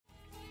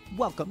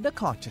Welcome to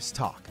Conscious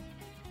Talk,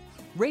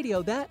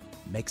 radio that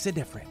makes a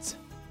difference.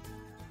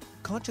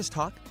 Conscious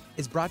Talk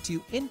is brought to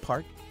you in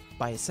part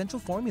by Essential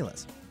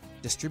Formulas,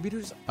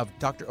 distributors of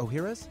Dr.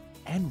 Ohhira's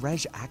and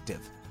Reg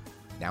Active,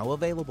 now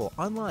available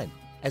online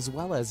as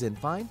well as in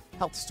fine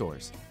health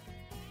stores.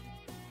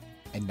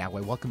 And now I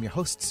welcome your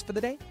hosts for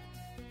the day,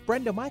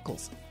 Brenda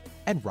Michaels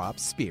and Rob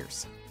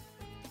Spears.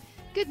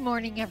 Good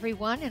morning,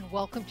 everyone, and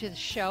welcome to the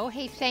show.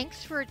 Hey,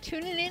 thanks for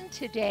tuning in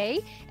today,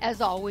 as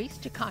always,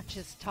 to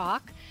Conscious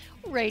Talk,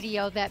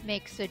 radio that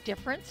makes a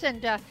difference.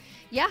 And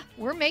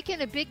we're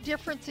making a big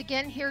difference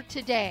again here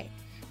today.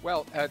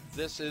 Well,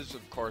 this is,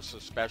 of course,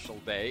 a special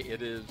day.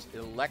 It is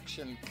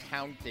Election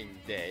Counting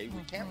Day.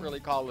 We can't really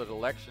call it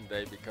Election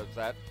Day because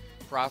that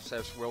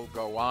process will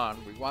go on.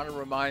 We want to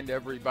remind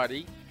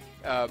everybody,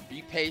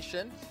 be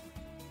patient,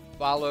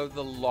 follow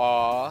the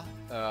law,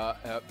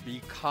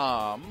 be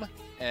calm,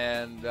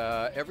 and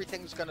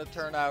everything's going to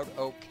turn out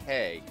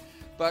okay.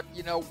 But,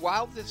 you know,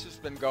 while this has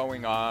been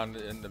going on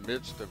in the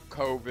midst of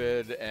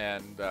COVID,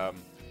 and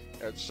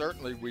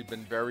certainly we've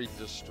been very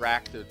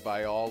distracted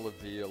by all of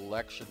the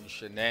election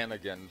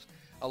shenanigans,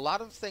 a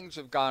lot of things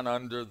have gone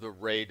under the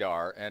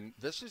radar, and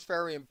this is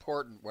very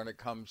important when it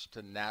comes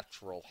to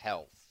natural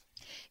health.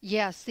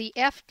 Yes, the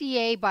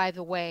FDA, by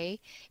the way,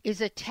 is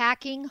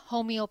attacking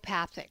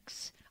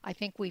homeopathics. I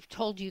think we've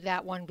told you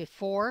that one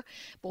before,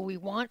 but we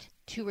want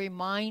to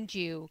remind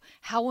you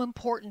how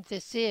important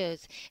this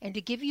is and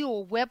to give you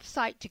a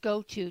website to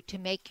go to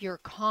make your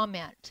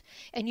comment.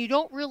 And you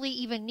don't really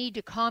even need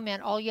to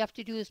comment. All you have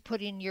to do is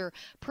put in your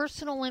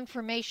personal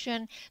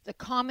information. The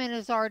comment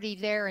is already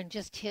there, and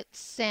just hit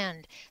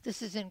send.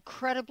 This is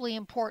incredibly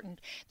important.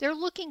 They're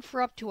looking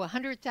for up to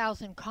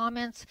 100,000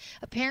 comments.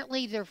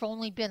 Apparently, there have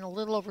only been a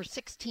little over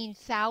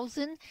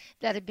 16,000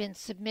 that have been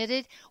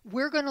submitted.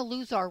 We're going to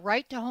lose our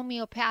right to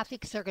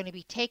homeopathics. They're going to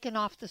be taken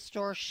off the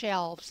store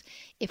shelves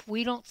if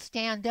we don't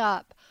stand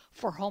up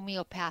for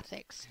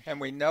homeopathics. And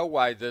we know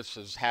why this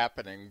is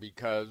happening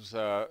because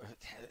the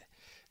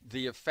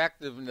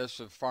effectiveness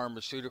of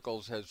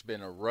pharmaceuticals has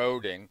been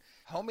eroding.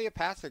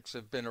 Homeopathics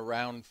have been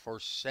around for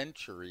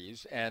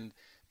centuries, and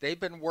they've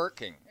been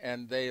working,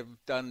 and they've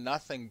done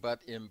nothing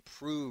but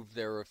improve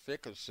their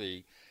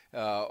efficacy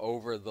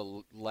over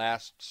the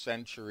last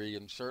century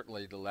and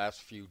certainly the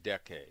last few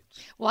decades.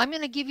 Well, I'm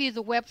going to give you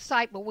the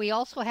website, but we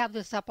also have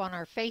this up on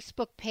our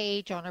Facebook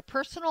page, on our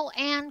personal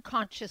and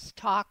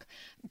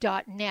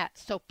conscioustalk.net.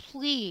 So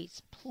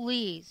please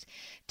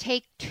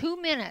take 2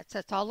 minutes.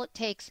 That's all it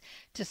takes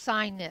to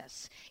sign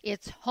this.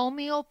 It's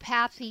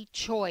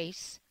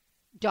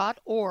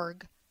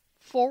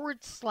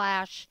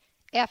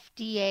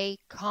homeopathychoice.org/FDA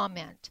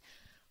comment.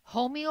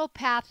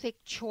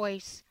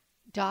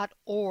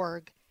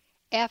 homeopathicchoice.org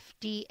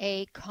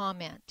FDA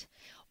comment,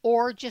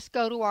 or just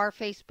go to our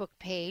Facebook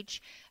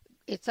page.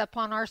 It's up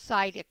on our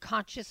site at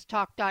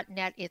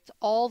conscioustalk.net. It's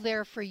all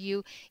there for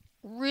you.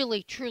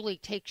 Really, truly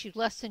takes you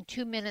less than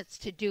 2 minutes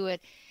to do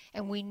it,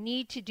 and we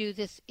need to do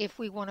this if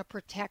we want to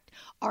protect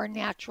our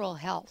natural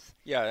health.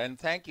 Yeah, and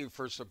thank you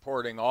for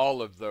supporting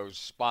all of those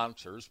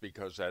sponsors,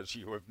 because as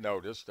you have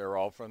noticed, they're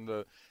all from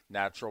the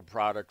natural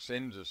products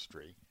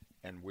industry,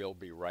 and we'll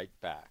be right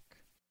back.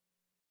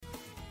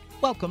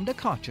 Welcome to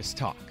Conscious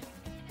Talk,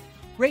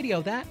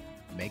 radio that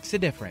makes a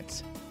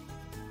difference.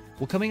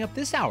 Well, coming up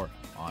this hour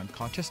on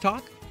Conscious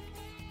Talk,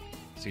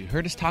 so you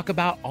heard us talk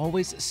about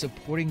always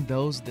supporting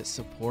those that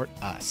support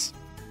us.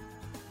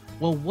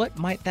 Well, what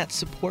might that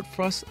support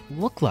for us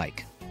look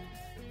like?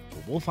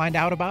 Well, we'll find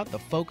out about the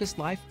Focused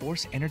Life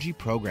Force Energy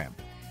Program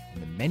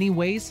and the many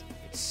ways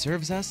it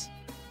serves us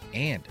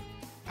and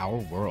our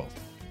world.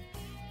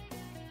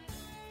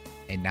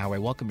 And now I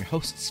welcome your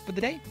hosts for the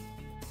day,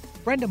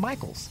 Brenda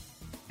Michaels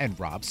and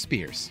Rob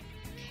Spears.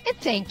 And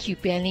thank you,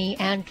 Benny,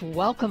 and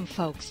welcome,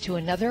 folks, to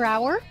another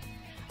hour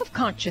of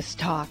Conscious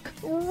Talk,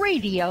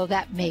 radio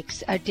that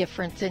makes a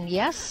difference. And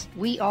yes,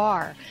 we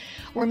are.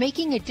 We're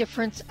making a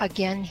difference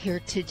again here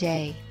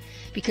today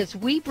because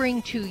we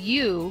bring to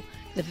you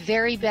the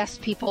very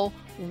best people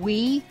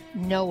we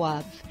know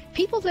of,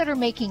 people that are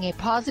making a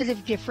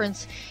positive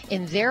difference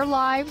in their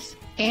lives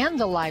and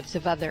the lives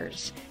of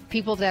others,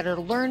 people that are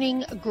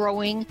learning,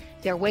 growing,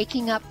 they're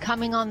waking up,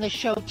 coming on the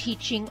show,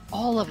 teaching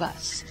all of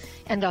us.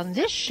 And on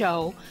this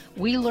show,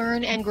 we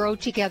learn and grow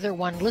together,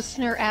 one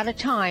listener at a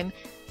time.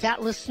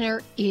 That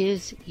listener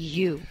is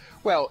you.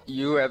 Well,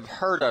 you have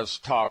heard us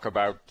talk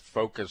about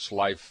Focused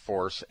Life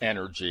Force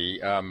Energy.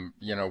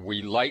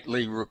 We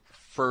lightly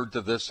referred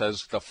to this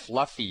as the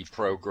Flfe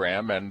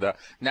program, and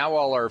now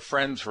all our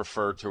friends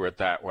refer to it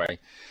that way.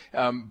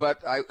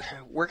 But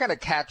we're going to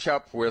catch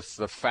up with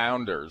the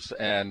founders,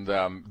 and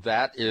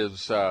that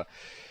is...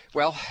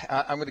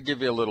 I'm going to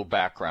give you a little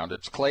background.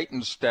 It's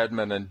Clayton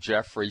Stedman and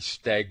Jeffrey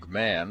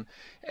Stegman,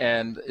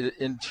 and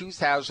in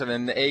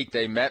 2008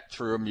 they met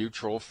through a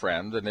mutual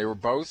friend, and they were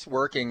both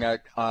working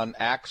on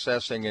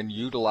accessing and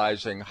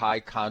utilizing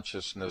high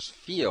consciousness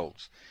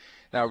fields.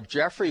 Now,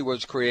 Jeffrey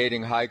was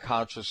creating high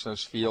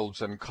consciousness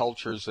fields in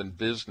cultures and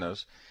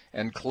business,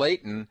 And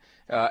Clayton,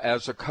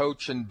 as a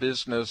coach in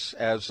business,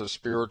 as a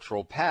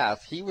spiritual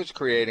path, he was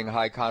creating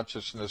high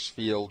consciousness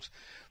fields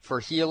for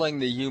healing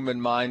the human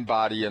mind,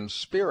 body, and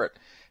spirit.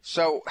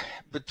 So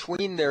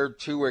between their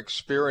two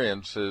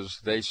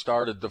experiences, they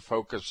started the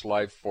Focus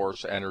Life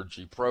Force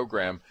Energy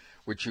program,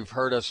 which you've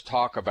heard us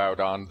talk about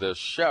on this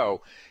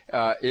show.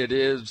 It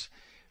is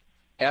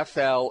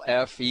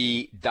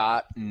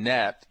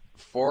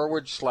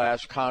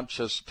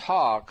flfe.net/conscious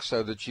talk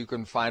so that you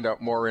can find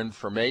out more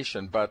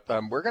information. But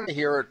we're going to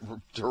hear it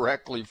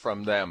directly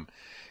from them.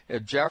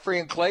 Jeffrey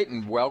and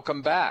Clayton,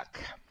 welcome back.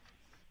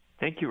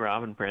 Thank you,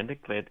 Rob and Brenda.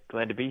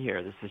 Glad to be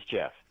here. This is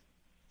Jeff.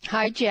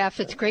 Hi,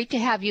 Jeff. It's great to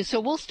have you. So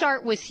we'll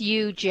start with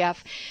you,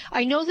 Jeff.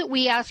 I know that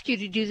we ask you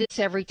to do this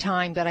every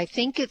time, but I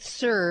think it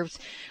serves.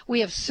 We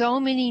have so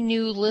many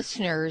new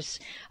listeners,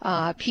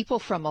 people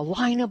from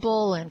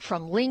Alignable and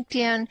from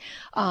LinkedIn,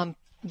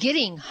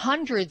 getting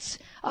hundreds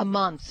a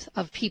month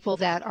of people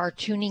that are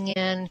tuning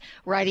in,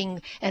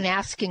 writing and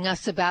asking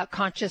us about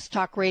Conscious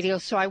Talk Radio.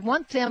 So I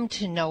want them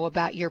to know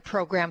about your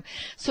program.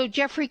 So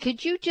Jeffrey,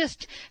 could you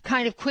just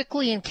kind of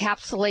quickly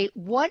encapsulate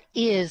what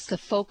is the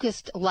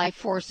Focused Life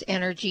Force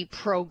Energy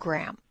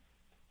program?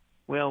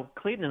 Well,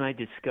 Clayton and I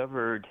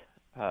discovered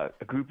a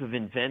group of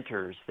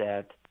inventors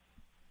that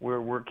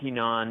were working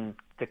on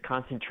the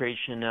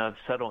concentration of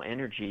subtle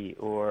energy,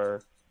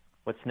 or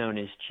what's known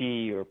as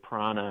chi or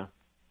prana,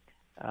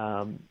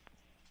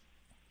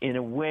 in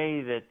a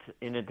way that,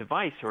 in a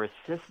device or a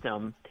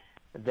system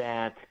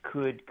that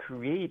could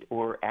create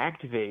or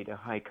activate a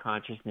high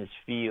consciousness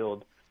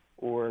field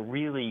or a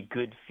really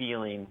good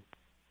feeling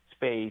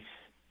space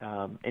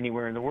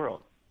anywhere in the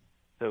world.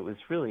 So it was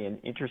really an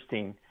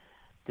interesting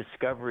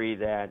discovery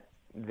that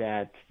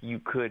you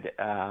could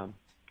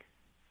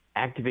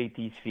activate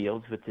these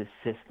fields with this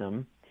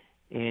system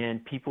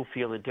and people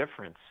feel a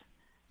difference.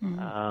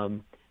 Mm-hmm.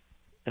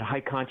 A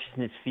high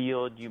consciousness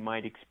field you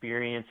might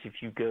experience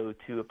if you go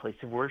to a place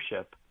of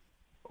worship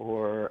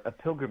or a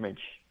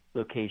pilgrimage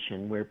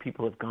location where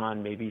people have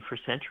gone maybe for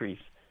centuries,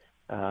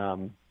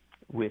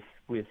 with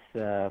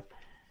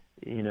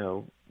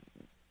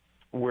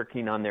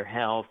working on their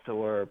health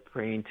or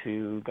praying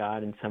to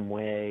God in some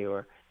way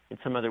or in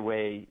some other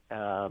way,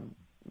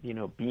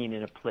 being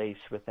in a place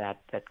with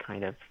that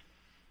kind of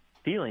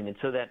feeling. And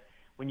so that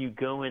when you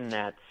go in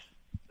that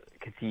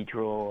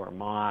cathedral or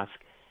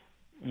mosque,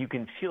 you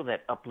can feel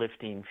that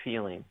uplifting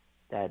feeling,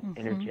 that mm-hmm.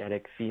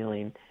 energetic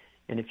feeling.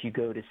 And if you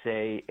go to,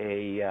 say,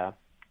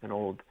 an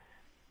old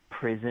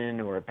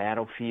prison or a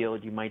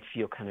battlefield, you might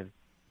feel kind of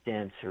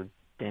dense or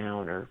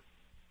down or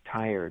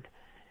tired.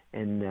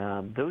 And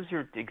those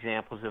are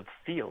examples of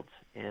fields.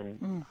 And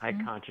mm-hmm. high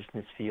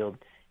consciousness field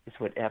is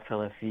what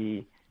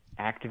FLFE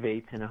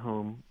activates in a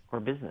home or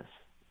business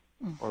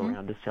mm-hmm. or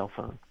around a cell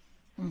phone.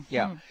 Mm-hmm.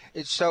 Yeah.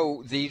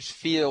 So these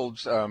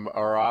fields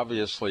are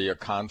obviously a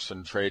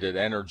concentrated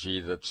energy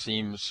that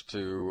seems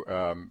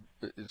to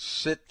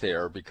sit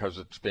there because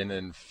it's been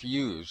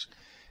infused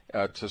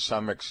to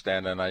some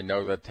extent, and I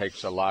know that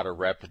takes a lot of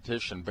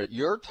repetition. But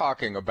you're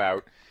talking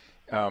about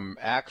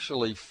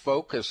actually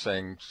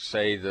focusing,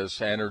 say,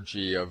 this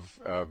energy of,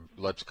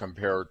 let's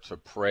compare it to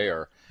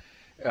prayer,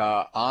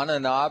 on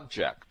an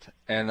object,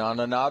 and on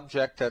an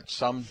object at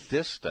some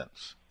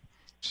distance.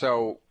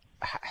 So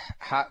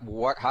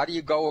how do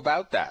you go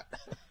about that?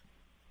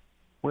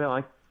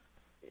 Well,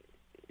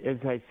 as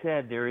I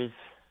said, these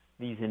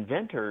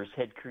inventors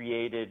had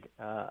created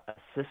a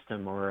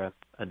system or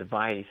a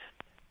device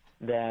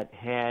that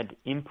had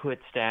input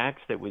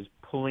stacks that was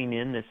pulling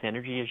in this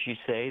energy, as you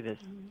say, this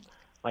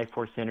life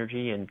force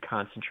energy, and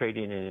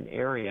concentrating in an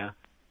area.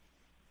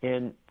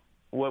 And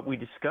what we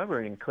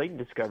discovered, and Clayton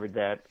discovered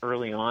that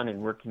early on in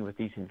working with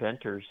these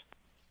inventors,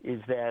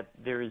 is that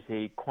there is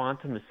a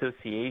quantum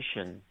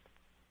association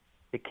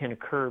that can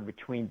occur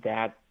between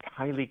that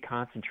highly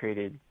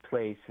concentrated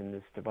place in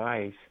this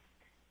device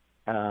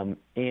and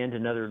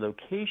another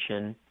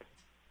location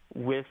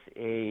with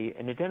an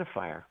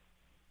identifier.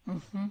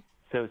 Mm-hmm.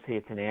 So say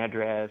it's an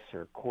address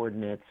or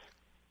coordinates,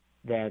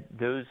 that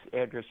those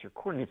address or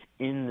coordinates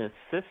in the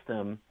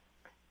system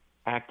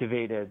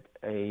activated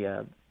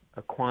a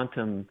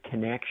quantum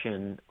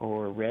connection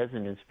or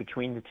resonance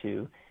between the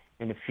two,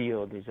 and a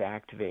field is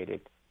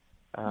activated.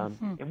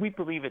 Mm-hmm. And we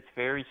believe it's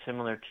very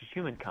similar to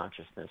human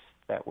consciousness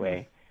that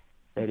way,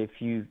 that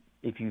if you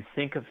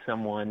think of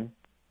someone,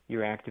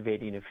 you're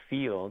activating a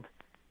field,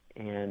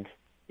 and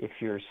if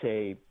you're,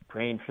 say,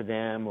 praying for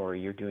them or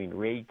you're doing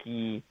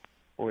Reiki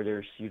or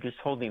you're just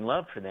holding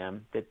love for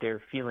them, that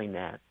they're feeling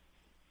that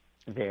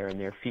there in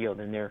their field.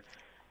 And there are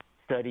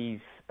studies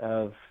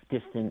of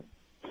distant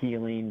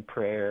healing,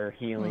 prayer,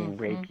 healing,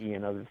 mm-hmm. Reiki,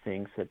 and other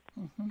things that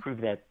mm-hmm.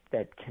 prove that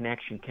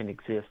connection can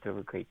exist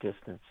over great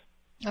distance.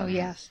 Oh,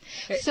 yes.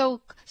 So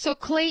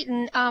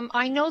Clayton,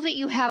 I know that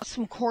you have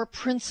some core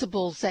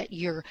principles that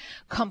your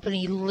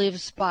company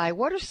lives by.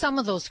 What are some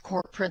of those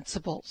core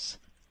principles?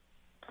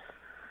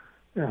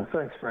 Yeah,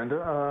 thanks,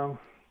 Brenda.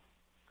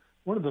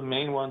 One of the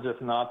main ones,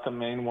 if not the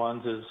main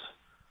ones, is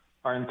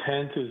our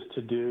intent is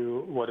to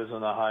do what is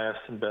in the highest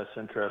and best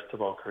interest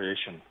of all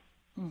creation.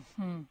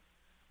 Mm-hmm.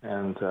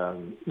 And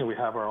we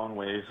have our own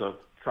ways of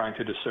trying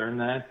to discern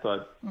that,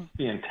 but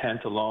the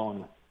intent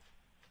alone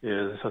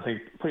is, I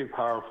think, pretty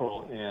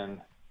powerful in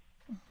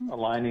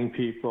aligning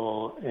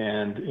people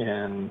and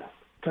in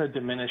kind of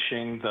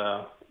diminishing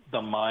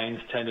the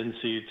mind's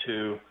tendency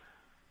to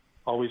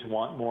always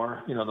want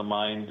more. The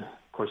mind,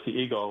 of course, the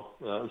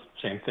ego,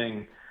 same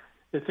thing.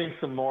 It thinks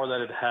the more that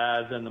it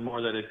has and the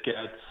more that it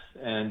gets,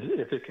 and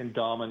if it can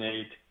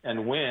dominate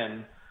and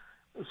win,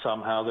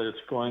 somehow that it's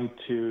going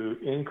to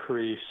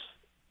increase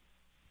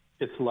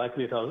its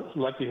likelihood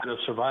of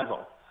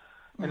survival.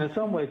 And in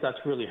some ways, that's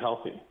really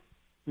healthy.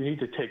 We need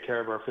to take care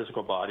of our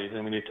physical bodies,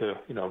 and we need to,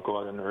 go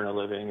out and earn a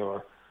living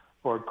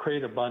or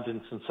create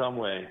abundance in some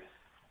way.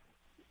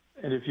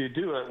 And if you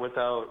do it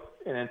without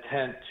an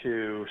intent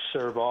to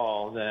serve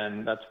all,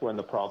 then that's when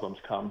the problems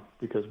come,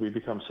 because we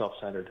become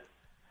self-centered.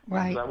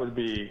 Right. So that would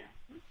be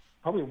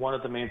probably one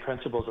of the main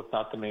principles, if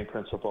not the main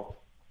principle.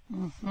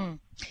 Mm-hmm.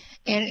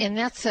 And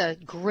that's a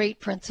great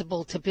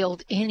principle to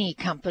build any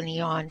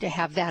company on, to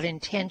have that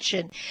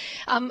intention.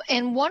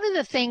 And one of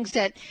the things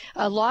that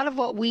a lot of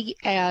what we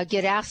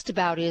get asked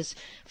about is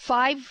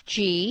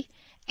 5G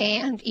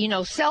and,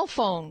 cell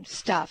phone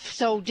stuff.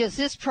 So does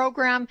this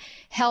program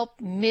help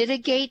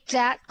mitigate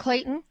that,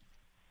 Clayton?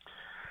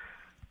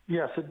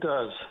 Yes, it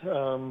does.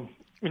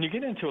 When you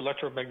get into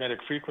electromagnetic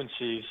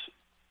frequencies,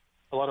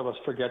 a lot of us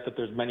forget that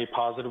there's many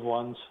positive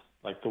ones,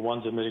 like the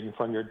ones emitting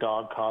from your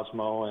dog,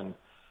 Cosmo, and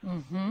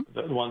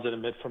the ones that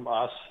emit from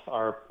us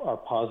are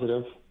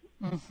positive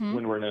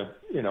when we're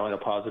in a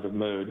positive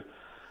mood.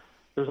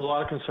 There's a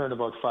lot of concern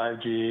about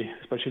 5G,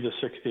 especially the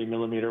 60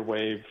 millimeter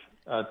wave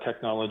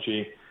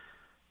technology.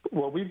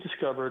 What we've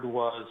discovered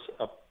was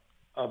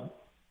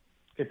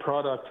a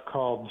product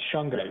called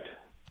shungite,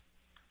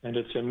 and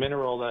it's a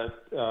mineral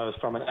that is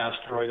from an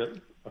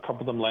asteroid. A couple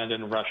of them landed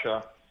in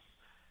Russia.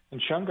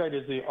 And shungite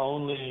is the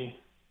only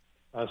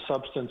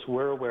substance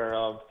we're aware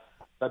of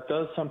that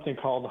does something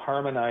called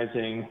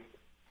harmonizing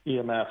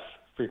EMF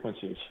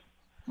frequencies.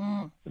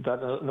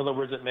 That, in other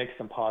words, it makes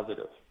them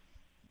positive.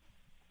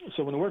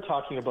 So when we're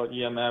talking about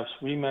EMFs,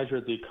 we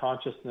measure the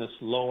consciousness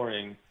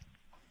lowering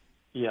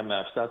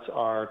EMFs. That's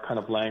our kind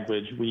of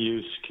language. We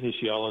use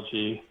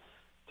kinesiology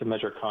to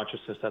measure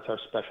consciousness. That's our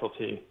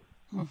specialty.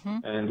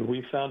 And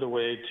we found a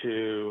way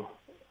to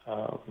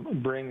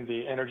bring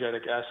the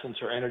energetic essence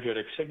or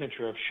energetic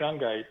signature of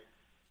shungite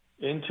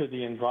into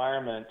the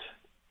environment,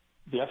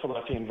 the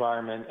FLFE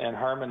environment, and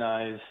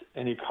harmonize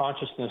any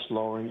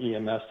consciousness-lowering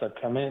EMFs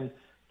that come in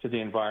to the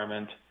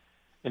environment,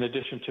 in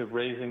addition to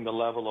raising the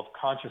level of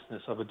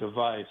consciousness of a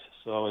device.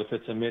 So if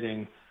it's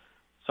emitting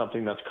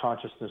something that's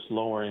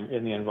consciousness-lowering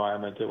in the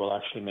environment, it will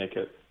actually make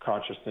it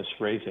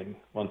consciousness-raising.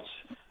 Once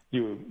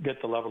you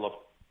get the level of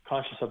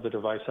consciousness of the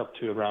device up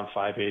to around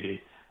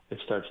 580, it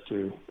starts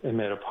to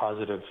emit a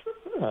positive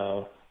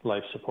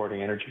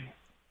life-supporting energy.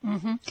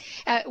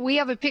 We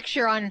have a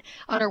picture on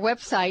our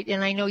website,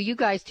 and I know you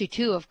guys do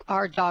too, of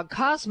our dog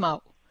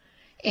Cosmo.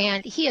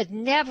 And he had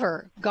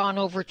never gone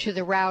over to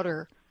the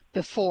router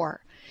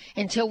before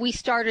until we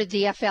started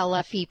the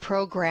FLFE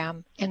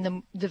program.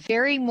 And the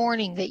very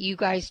morning that you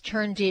guys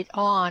turned it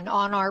on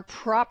our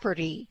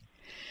property,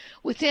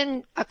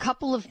 within a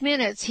couple of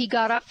minutes, he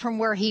got up from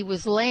where he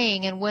was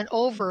laying and went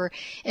over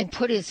and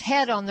put his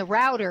head on the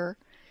router.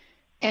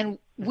 And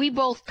we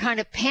both kind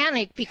of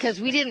panicked because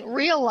we didn't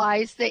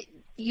realize that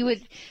you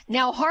had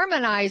now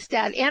harmonized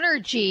that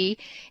energy,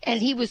 and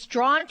he was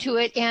drawn to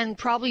it and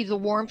probably the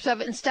warmth of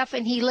it and stuff,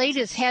 and he laid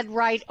his head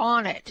right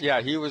on it.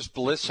 Yeah, he was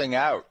blissing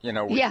out. We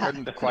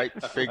couldn't quite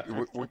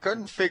we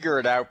couldn't figure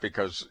it out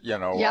because,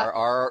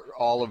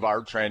 all of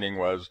our training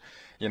was,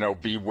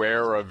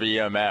 beware of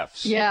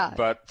EMFs. Yeah.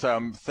 But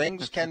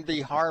things can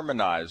be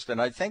harmonized,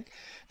 and I think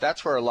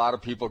that's where a lot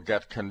of people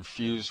get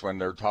confused when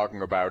they're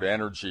talking about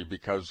energy,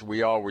 because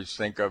we always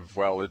think of,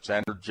 well, it's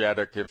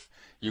energetic if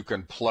you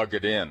can plug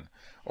it in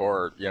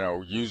or,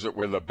 use it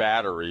with a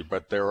battery.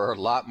 But there are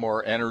a lot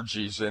more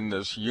energies in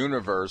this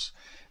universe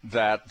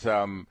that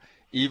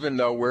even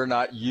though we're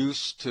not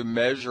used to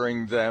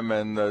measuring them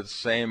in the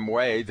same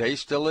way, they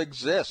still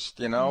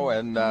exist,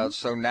 and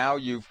so now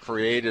you've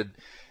created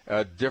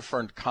a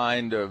different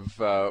kind of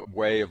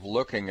way of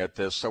looking at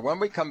this. So when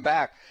we come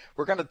back,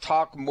 we're going to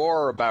talk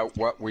more about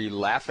what we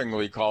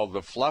laughingly call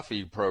the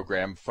Flfe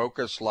program,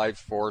 Focus Life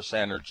Force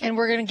Energy. And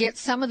we're going to get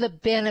some of the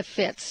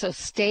benefits, so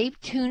stay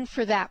tuned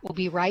for that. We'll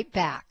be right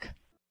back.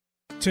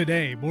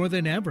 Today, more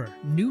than ever,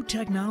 new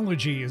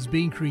technology is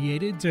being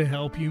created to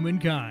help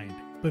humankind.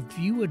 But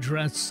few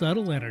address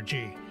subtle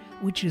energy,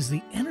 which is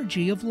the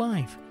energy of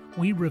life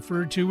we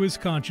refer to as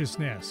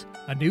consciousness.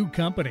 A new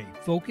company,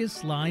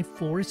 Focus Life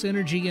Force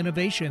Energy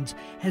Innovations,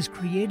 has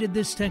created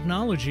this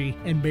technology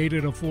and made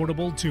it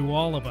affordable to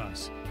all of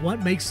us.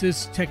 What makes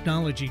this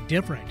technology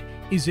different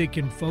is it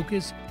can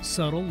focus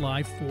subtle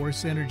life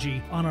force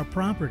energy on our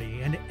property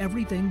and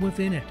everything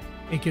within it.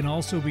 It can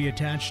also be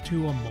attached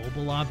to a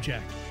mobile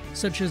object,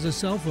 such as a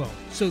cell phone,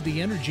 so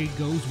the energy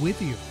goes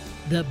with you.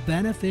 The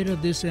benefit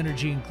of this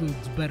energy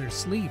includes better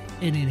sleep,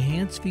 an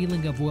enhanced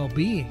feeling of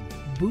well-being,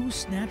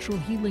 boosts natural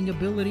healing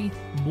ability,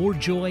 more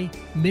joy,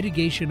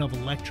 mitigation of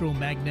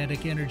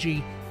electromagnetic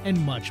energy, and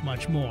much,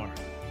 much more.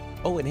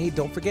 Oh, and hey,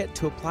 don't forget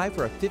to apply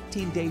for a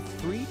 15-day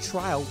free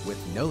trial with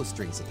no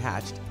strings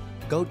attached.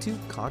 Go to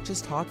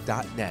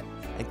ConsciousTalk.net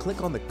and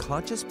click on the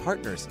Conscious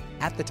Partners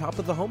at the top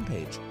of the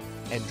homepage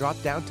and drop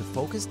down to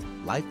Focused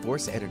Life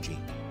Force Energy.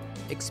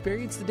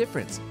 Experience the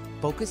difference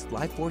Focused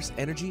Life Force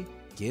Energy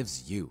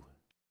gives you.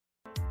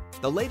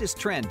 The latest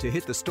trend to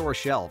hit the store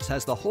shelves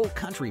has the whole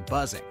country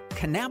buzzing.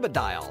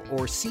 Cannabidiol,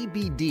 or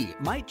CBD,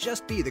 might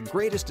just be the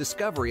greatest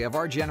discovery of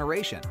our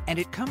generation, and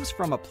it comes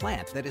from a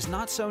plant that is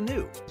not so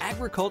new,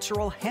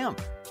 agricultural hemp.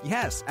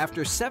 Yes,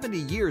 after 70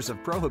 years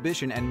of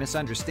prohibition and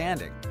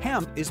misunderstanding,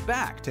 hemp is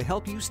back to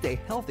help you stay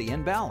healthy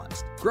and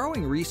balanced.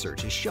 Growing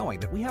research is showing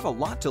that we have a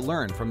lot to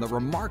learn from the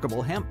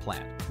remarkable hemp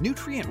plant.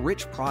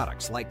 Nutrient-rich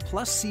products like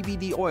Plus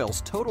CBD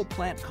Oil's Total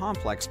Plant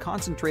Complex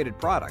concentrated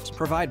products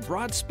provide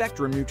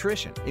broad-spectrum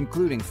nutrition,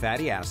 including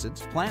fatty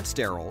acids, plant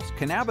sterols,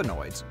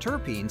 cannabinoids,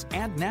 terpenes,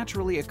 and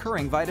naturally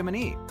occurring vitamin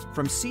E.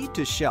 From seed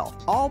to shelf,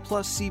 all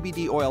Plus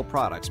CBD Oil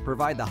products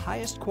provide the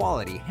highest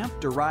quality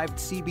hemp-derived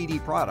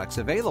CBD products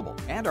available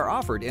and are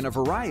offered in a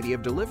variety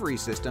of delivery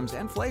systems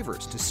and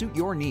flavors to suit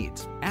your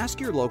needs.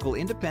 Ask your local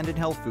independent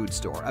health food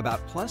store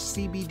about Plus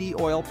CBD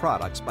Oil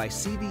products by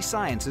CV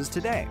Sciences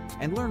today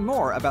and learn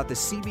more about the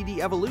CBD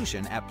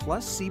evolution at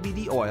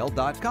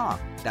pluscbdoil.com.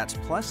 That's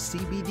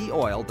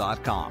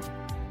pluscbdoil.com.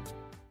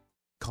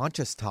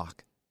 Conscious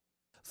Talk.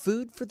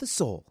 Food for the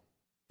soul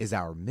is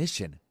our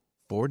mission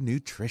for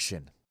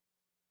nutrition.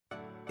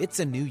 It's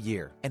a new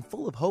year and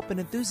full of hope and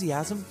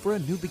enthusiasm for a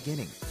new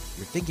beginning.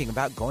 You're thinking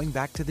about going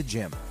back to the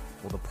gym.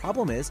 Well, the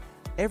problem is,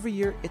 every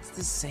year it's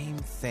the same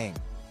thing.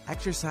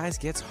 Exercise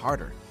gets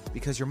harder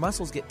because your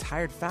muscles get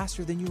tired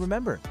faster than you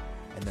remember.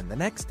 And then the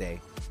next day,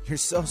 you're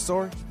so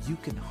sore you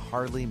can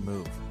hardly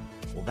move.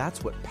 Well,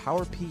 that's what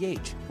Power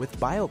pH with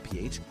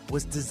BioPH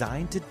was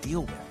designed to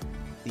deal with.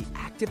 The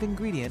active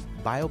ingredient,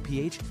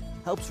 BioPH,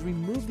 helps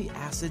remove the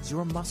acids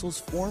your muscles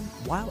form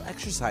while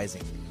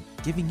exercising,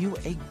 giving you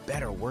a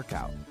better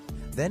workout.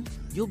 Then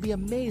you'll be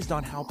amazed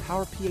on how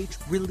Power pH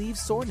relieves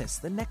soreness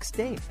the next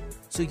day,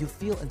 so you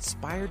feel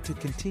inspired to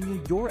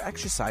continue your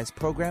exercise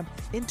program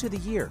into the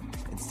year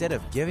instead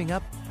of giving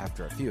up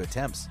after a few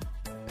attempts.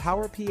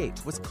 Power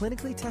pH was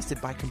clinically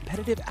tested by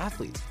competitive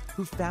athletes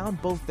who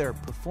found both their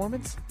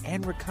performance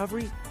and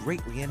recovery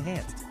greatly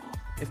enhanced.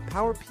 If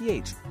Power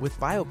pH with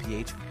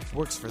BioPH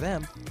works for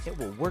them, it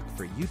will work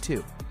for you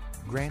too.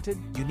 Granted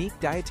unique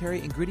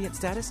dietary ingredient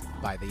status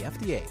by the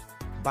FDA.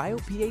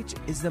 BioPH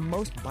is the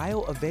most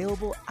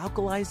bioavailable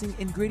alkalizing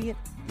ingredient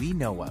we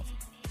know of.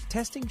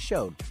 Testing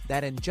showed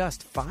that in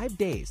just 5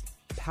 days,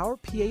 Power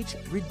pH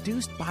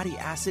reduced body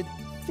acid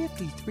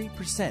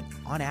 53%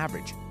 on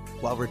average,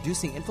 while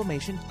reducing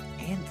inflammation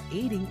and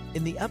aiding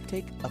in the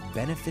uptake of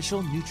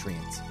beneficial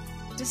nutrients.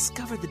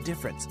 Discover the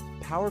difference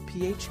Power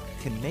pH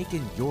can make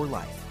in your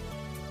life.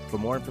 For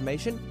more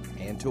information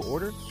and to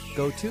order,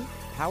 go to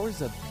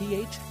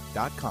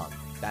powersofph.com.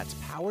 That's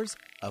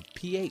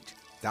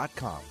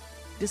powersofph.com.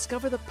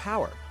 Discover the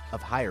power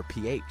of higher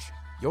pH.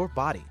 Your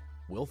body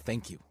will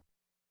thank you.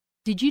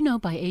 Did you know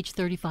by age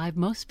 35,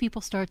 most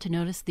people start to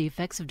notice the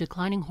effects of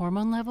declining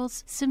hormone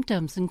levels?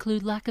 Symptoms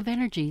include lack of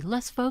energy,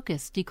 less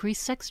focus,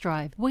 decreased sex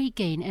drive, weight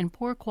gain, and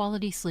poor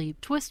quality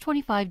sleep. Twist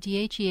 25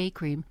 DHEA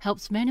cream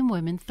helps men and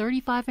women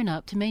 35 and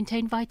up to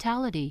maintain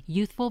vitality,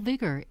 youthful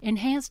vigor,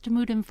 enhanced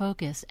mood and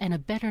focus, and a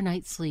better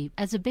night's sleep.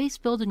 As a base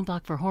building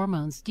block for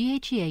hormones,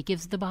 DHEA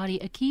gives the body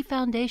a key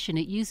foundation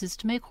it uses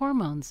to make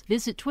hormones.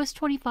 Visit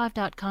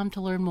twist25.com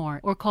to learn more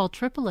or call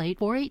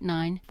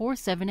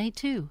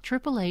 888-489-4782.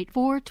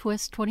 888-4TWIST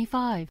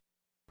 25.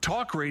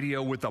 Talk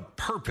radio with a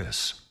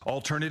purpose.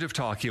 Alternative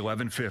Talk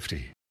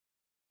 1150.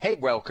 Hey,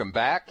 welcome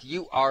back.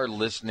 You are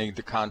listening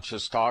to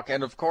Conscious Talk,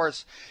 and of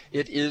course,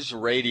 it is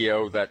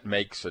radio that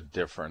makes a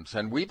difference.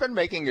 And we've been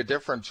making a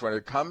difference when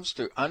it comes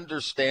to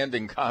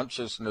understanding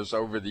consciousness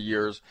over the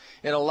years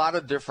in a lot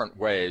of different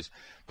ways.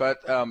 But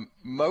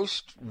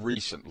most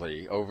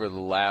recently, over the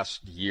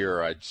last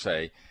year, I'd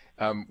say,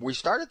 we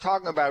started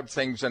talking about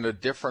things in a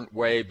different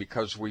way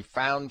because we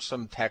found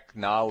some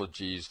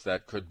technologies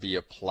that could be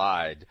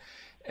applied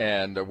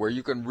and where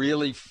you can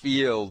really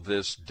feel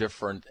this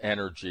different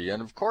energy.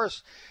 And of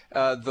course,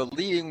 the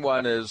leading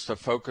one is the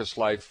Focus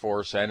Life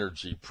Force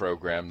Energy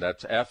Program.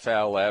 That's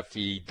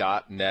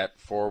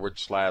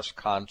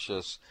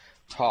flfe.net/conscious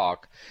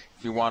talk.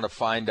 If you want to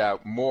find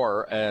out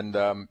more and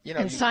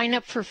sign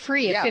up for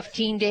free, a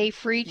 15-day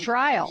free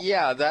trial.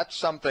 Yeah, that's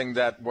something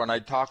that when I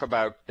talk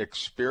about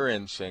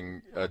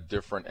experiencing a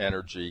different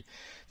energy,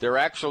 there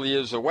actually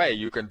is a way.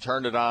 You can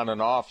turn it on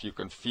and off. You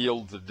can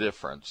feel the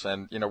difference.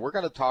 And, we're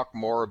going to talk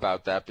more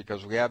about that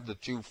because we have the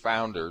two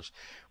founders.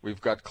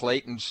 We've got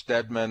Clayton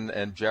Stedman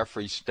and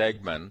Jeffrey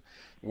Stegman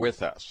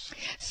with us.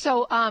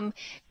 So,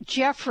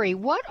 Jeffrey,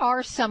 what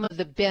are some of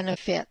the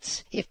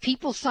benefits if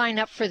people sign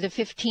up for the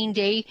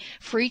 15-day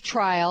free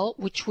trial,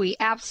 which we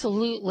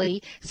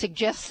absolutely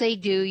suggest they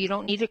do? You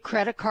don't need a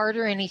credit card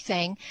or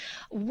anything.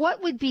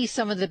 What would be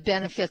some of the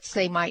benefits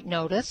they might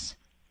notice?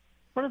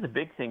 One of the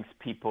big things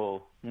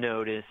people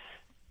notice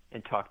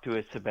and talk to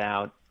us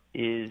about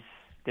is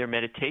their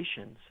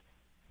meditations,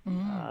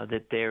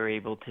 that they're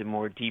able to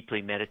more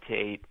deeply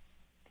meditate,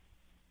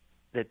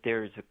 that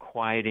there's a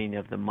quieting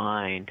of the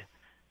mind,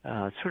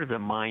 sort of the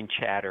mind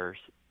chatter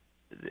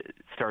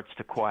starts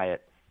to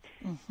quiet.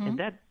 And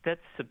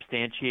that's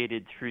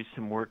substantiated through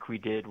some work we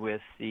did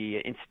with the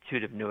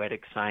Institute of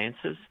Noetic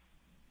Sciences.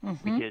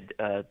 We did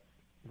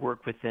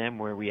work with them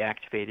where we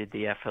activated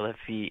the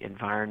FLFE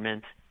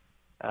environment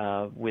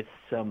with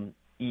some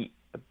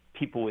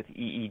people with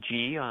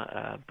EEG,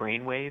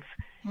 brainwave,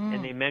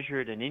 and they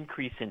measured an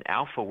increase in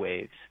alpha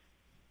waves,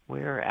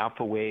 where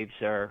alpha waves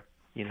are,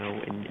 in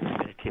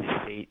meditative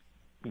state,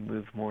 you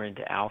move more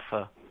into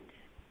alpha.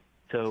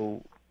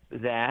 So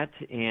that,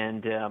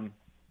 and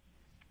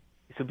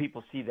so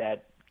people see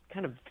that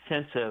kind of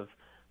sense of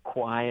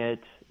quiet,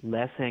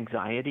 less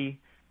anxiety.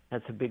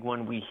 That's a big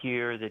one we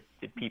hear, that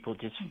people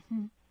just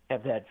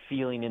have that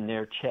feeling in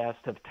their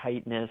chest of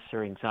tightness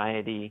or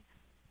anxiety,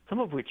 some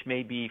of which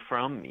may be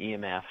from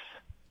EMFs,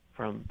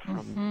 from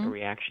a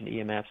reaction to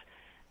EMFs.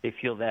 They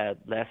feel that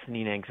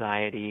lessening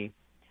anxiety,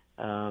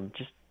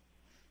 just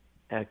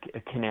a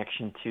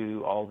connection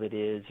to all that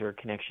is, or a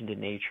connection to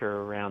nature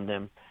around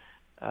them.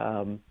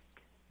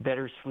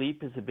 Better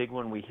sleep is a big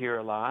one we hear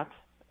a lot,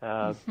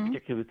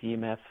 particularly with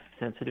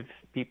EMF-sensitive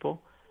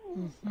people.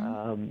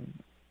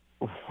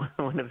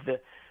 One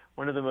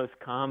of the most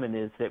common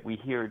is that we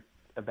hear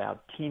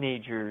about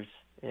teenagers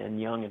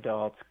and young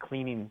adults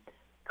cleaning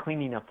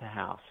up the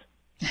house.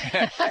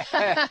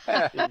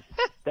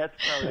 That's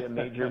probably a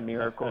major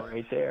miracle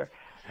right there.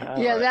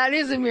 Yeah, that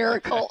is a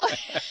miracle.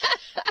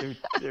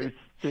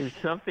 there's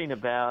something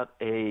about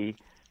a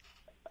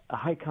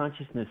high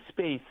consciousness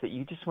space that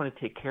you just want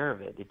to take care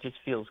of it. It just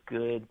feels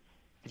good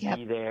to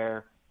be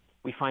there.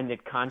 We find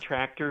that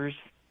contractors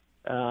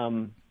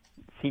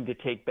seem to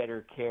take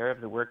better care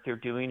of the work they're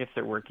doing if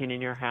they're working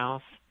in your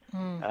house.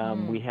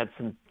 We had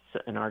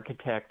an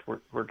architect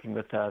working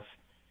with us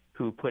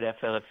who put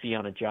FLFE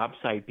on a job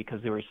site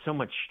because there was so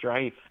much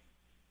strife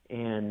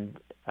and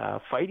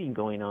fighting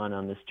going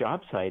on this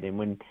job site. And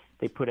when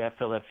they put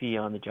FLFE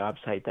on the job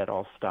site, that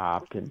all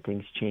stopped and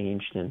things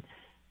changed and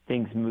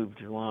things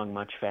moved along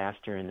much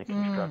faster in the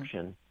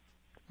construction.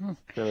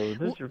 So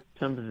those are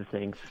some of the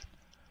things.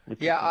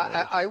 Yeah,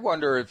 I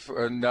wonder if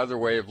another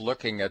way of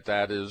looking at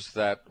that is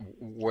that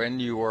when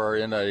you are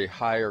in a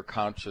higher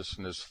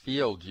consciousness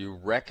field, you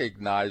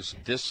recognize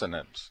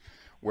dissonance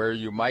where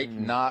you might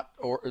not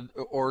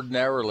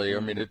ordinarily. I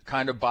mean, it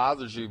kind of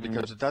bothers you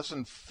because it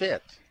doesn't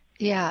fit.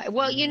 Yeah,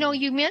 well,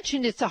 you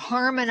mentioned it's a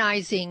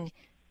harmonizing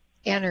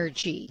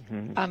energy,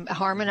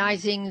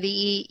 harmonizing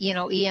the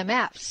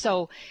EMF.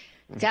 So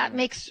that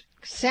makes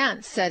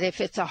sense that if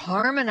it's a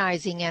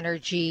harmonizing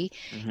energy,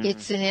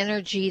 it's an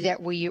energy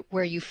that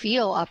where you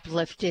feel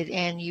uplifted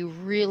and you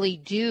really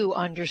do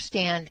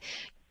understand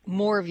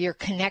more of your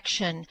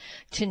connection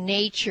to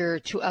nature,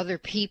 to other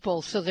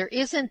people. So there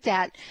isn't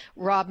that,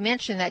 Rob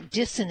mentioned, that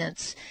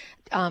dissonance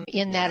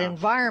in that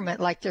environment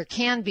like there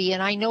can be.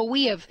 And I know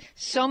we have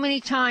so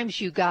many times,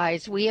 you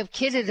guys, we have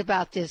kidded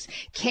about this.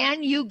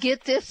 Can you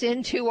get this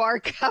into our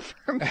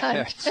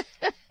government?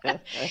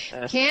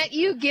 Can't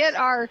you get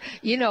our,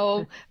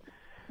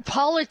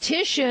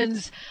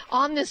 politicians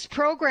on this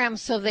program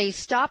so they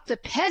stop the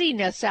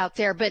pettiness out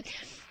there? But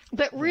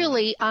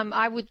really,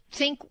 I would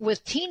think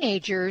with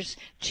teenagers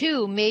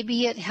too,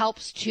 maybe it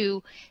helps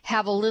to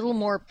have a little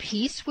more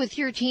peace with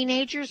your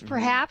teenagers,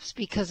 perhaps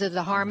because of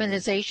the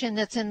harmonization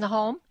that's in the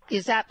home.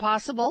 Is that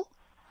possible?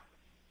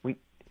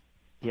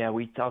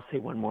 I'll say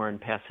one more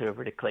and pass it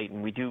over to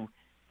Clayton.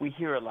 We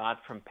hear a lot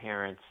from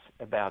parents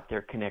about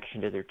their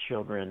connection to their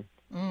children,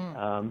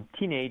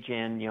 teenage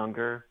and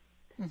younger,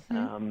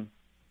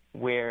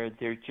 where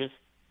there just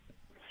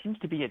seems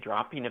to be a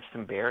dropping of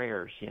some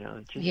barriers,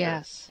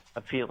 just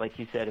a feel, like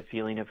you said, a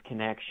feeling of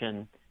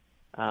connection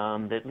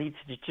that leads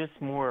to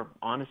just more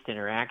honest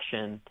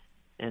interaction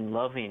and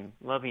loving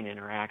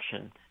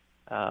interaction.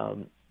 A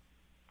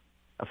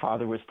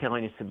father was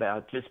telling us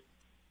about just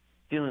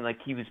feeling like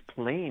he was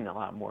playing a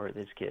lot more with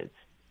his kids.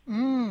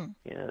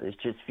 There's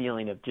just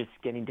feeling of just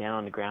getting down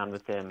on the ground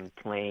with them,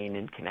 playing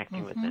and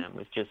connecting with them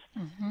was just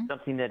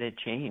something that had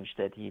changed,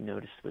 that he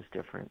noticed was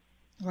different.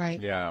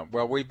 Right. Yeah.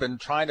 Well, we've been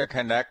trying to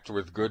connect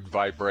with good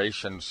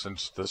vibrations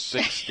since the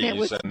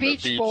 60s and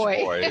Beach the Beach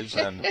Boys.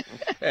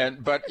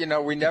 But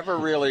we never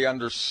really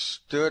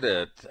understood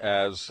it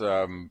as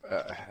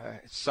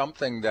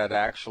something that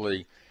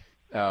actually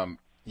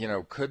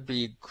could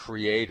be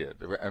created.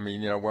 I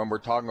mean, when we're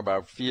talking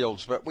about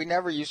fields, but we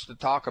never used to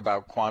talk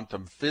about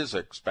quantum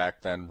physics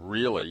back then,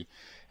 really,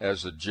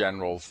 as a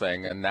general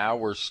thing. And now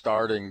we're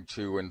starting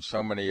to, in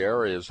so many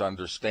areas,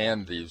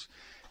 understand these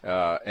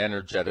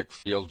energetic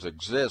fields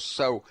exist.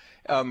 So,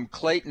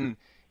 Clayton,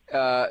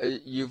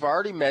 you've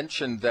already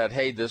mentioned that,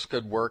 hey, this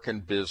could work in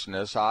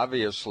business,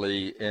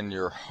 obviously in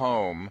your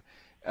home,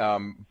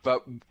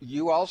 but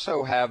you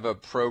also have a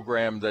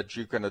program that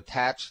you can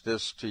attach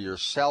this to your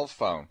cell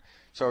phone.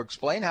 So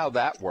explain how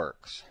that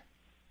works.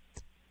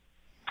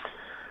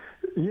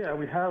 Yeah,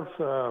 we have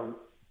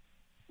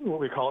what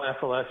we call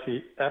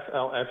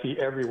FLFE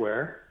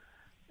everywhere,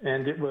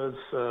 and it was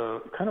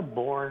kind of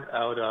born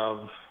out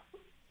of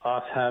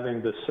us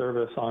having the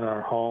service on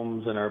our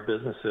homes and our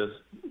businesses,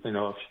 7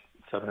 or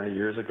 8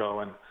 years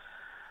ago,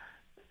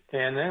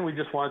 and then we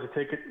just wanted to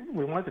take it.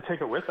 We wanted to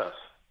take it with us,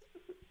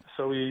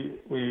 so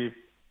we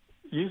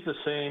used the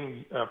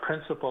same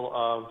principle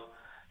of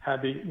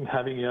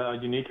having a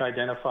unique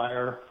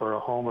identifier for a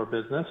home or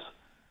business,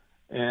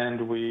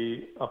 and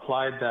we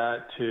applied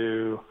that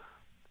to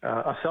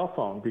a cell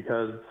phone,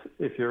 because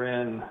if you're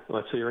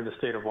let's say you're in the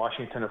state of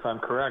Washington, if I'm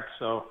correct,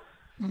 so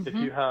if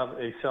you have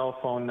a cell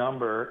phone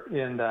number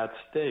in that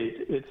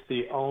state, it's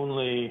the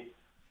only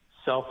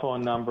cell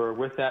phone number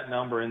with that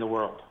number in the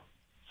world.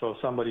 So if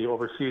somebody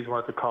overseas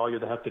wants to call you,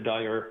 they have to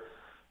dial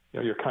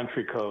your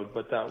country code,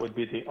 but that would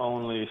be the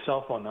only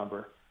cell phone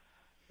number.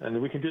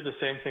 And we can do the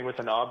same thing with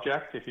an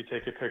object. If you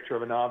take a picture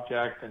of an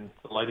object and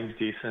the lighting's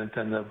decent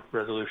and the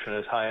resolution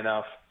is high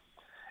enough,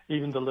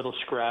 even the little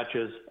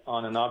scratches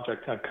on an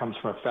object that comes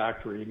from a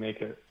factory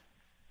make it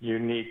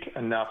unique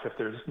enough, if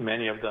there's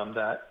many of them,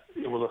 that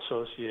it will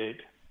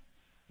associate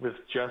with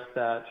just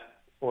that,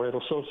 or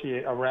it'll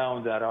associate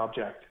around that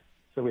object.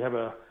 So we have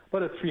about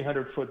a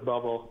 300-foot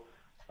bubble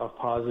of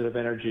positive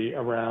energy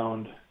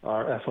around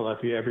our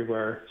FLFE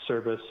Everywhere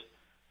service,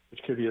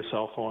 which could be a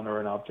cell phone or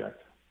an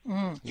object.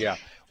 Yeah,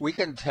 we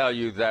can tell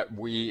you that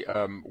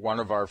one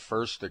of our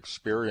first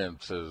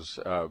experiences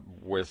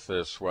with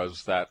this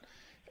was that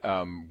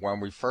when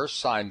we first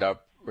signed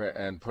up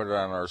and put it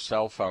on our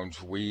cell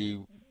phones,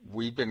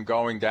 we've been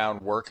going down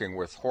working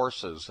with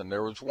horses, and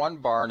there was one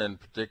barn in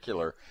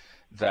particular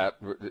that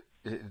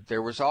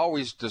there was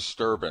always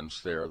disturbance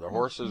there. The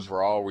horses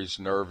were always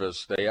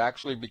nervous. They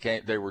actually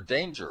they were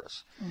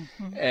dangerous.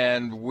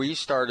 And we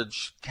started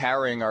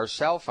carrying our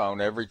cell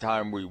phone every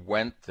time we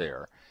went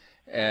there.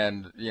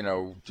 And,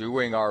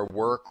 doing our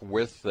work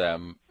with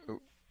them,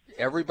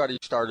 everybody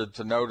started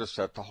to notice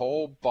that the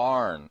whole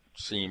barn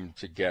seemed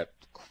to get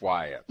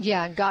quiet.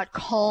 Yeah, and got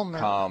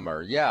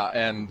calmer. Yeah,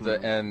 and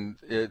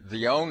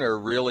the owner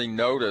really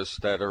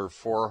noticed that her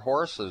 4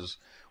 horses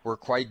were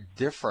quite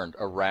different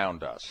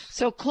around us.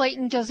 So,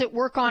 Clayton, does it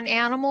work on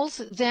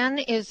animals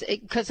then?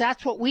 Because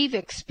that's what we've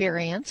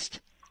experienced.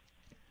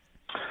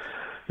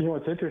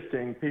 It's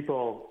interesting.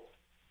 People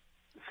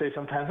say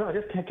sometimes, I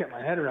just can't get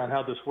my head around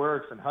how this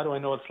works, and how do I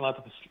know it's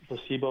not the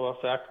placebo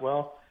effect?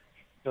 Well,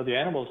 the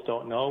animals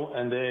don't know,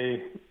 and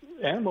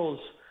animals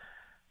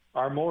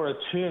are more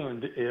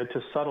attuned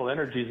to subtle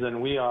energies than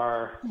we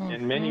are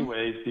in many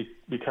ways,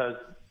 because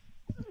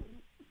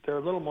they're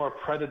a little more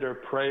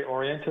predator-prey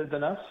oriented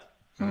than us.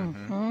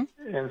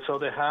 And so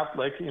they have,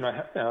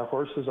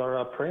 horses are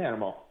a prey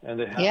animal, and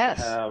they have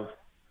to have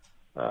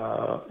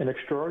an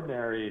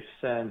extraordinary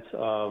sense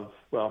of,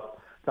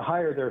 the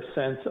higher their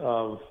sense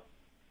of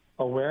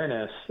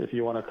awareness, if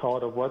you want to call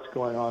it, of what's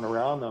going on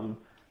around them,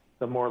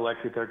 the more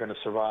likely they're going to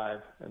survive.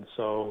 And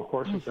so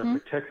horses are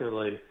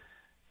particularly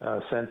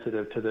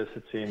sensitive to this,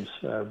 it seems.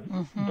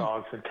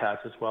 Dogs and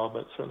cats as well,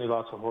 but certainly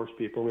lots of horse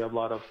people. We have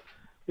a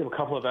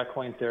couple of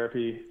equine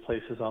therapy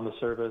places on the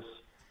service.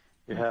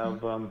 We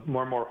have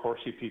more and more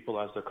horsey people,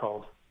 as they're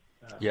called.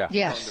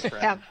 Yes.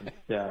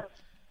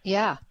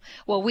 Yeah.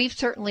 Well, we've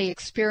certainly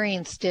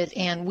experienced it,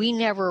 and we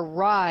never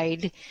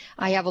ride.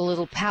 I have a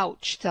little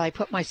pouch that I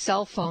put my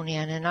cell phone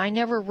in, and I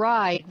never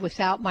ride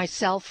without my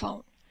cell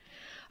phone.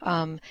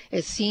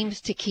 It seems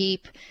to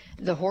keep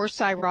the horse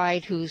I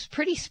ride, who's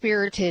pretty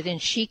spirited,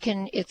 and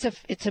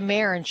it's a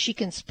mare, and she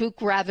can spook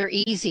rather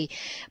easy,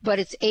 but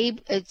it's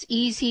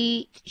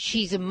easy.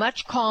 She's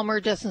much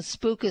calmer, doesn't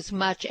spook as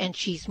much, and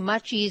she's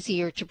much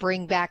easier to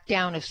bring back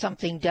down if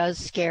something does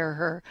scare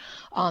her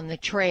on the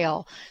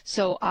trail.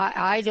 So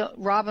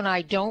Rob and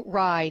I don't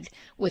ride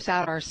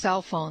without our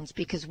cell phones,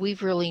 because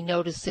we've really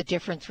noticed the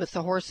difference with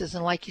the horses.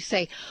 And like you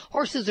say,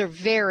 horses are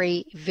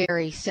very,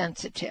 very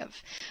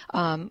sensitive.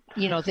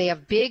 They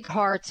have big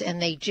hearts, and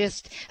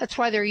that's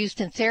why they're used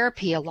in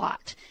therapy a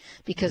lot,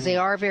 because they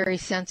are very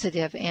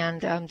sensitive,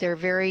 and they're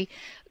very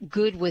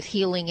good with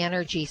healing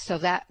energy. So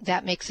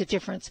that makes a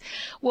difference.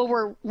 Well,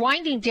 we're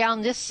winding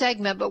down this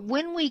segment, but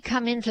when we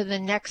come into the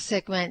next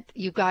segment,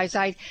 you guys,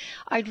 I'd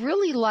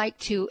really like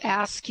to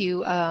ask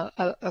you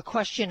a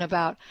question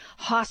about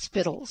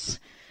hospitals,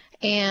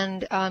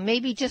 and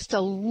maybe just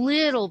a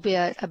little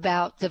bit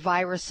about the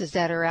viruses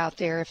that are out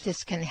there, if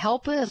this can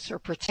help us or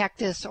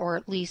protect us, or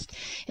at least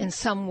in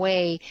some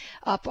way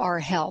up our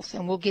health.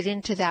 And we'll get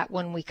into that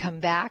when we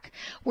come back.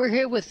 We're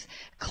here with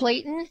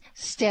Clayton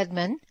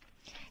Stedman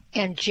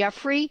and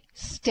Jeffrey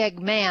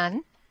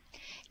Stegman,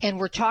 and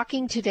we're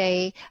talking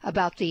today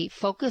about the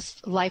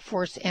Focused Life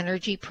Force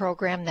Energy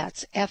Program.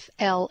 That's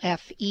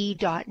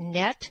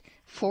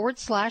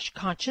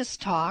flfe.net/conscious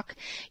talk.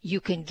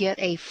 You can get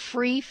a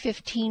free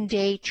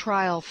 15-day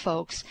trial,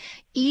 folks.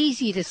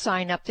 Easy to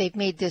sign up. They've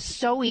made this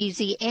so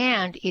easy,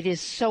 and it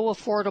is so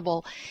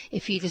affordable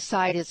if you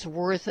decide it's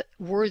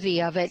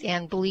worthy of it.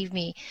 And believe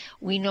me,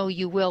 we know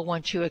you will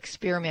once you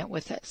experiment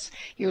with this.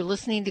 You're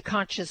listening to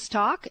Conscious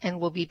Talk, and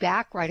we'll be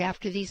back right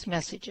after these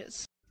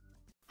messages.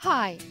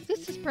 Hi,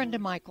 this is Brenda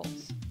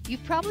Michaels.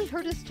 You've probably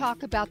heard us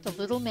talk about the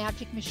Little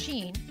Magic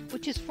Machine,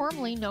 which is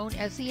formerly known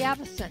as the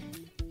Avicen.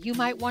 You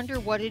might wonder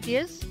what it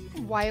is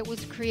and why it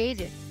was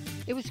created.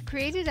 It was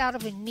created out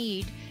of a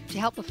need to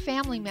help a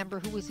family member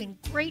who was in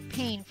great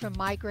pain from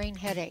migraine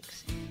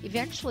headaches.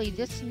 Eventually,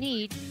 this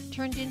need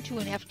turned into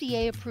an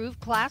FDA-approved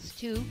Class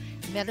II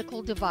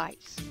medical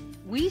device.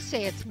 We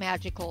say it's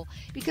magical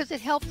because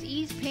it helps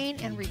ease pain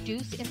and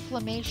reduce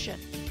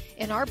inflammation.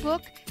 In our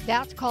book,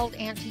 that's called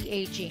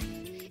anti-aging.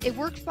 It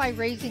works by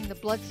raising the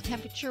blood's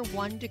temperature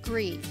 1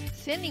 degree,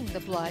 thinning the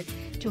blood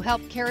to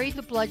help carry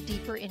the blood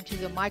deeper into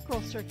the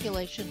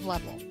microcirculation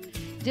level.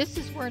 This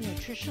is where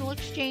nutritional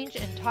exchange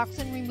and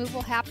toxin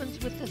removal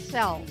happens with the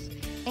cells,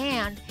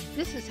 and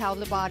this is how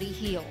the body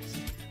heals.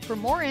 For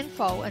more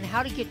info on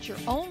how to get your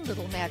own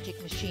Little Magic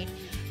Machine,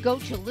 go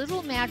to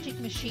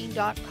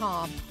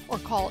littlemagicmachine.com or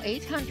call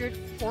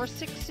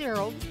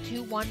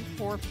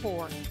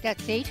 800-460-2144.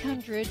 That's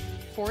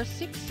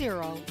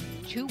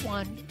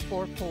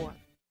 800-460-2144.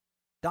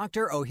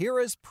 Dr.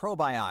 Ohhira's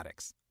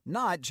Probiotics,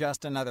 not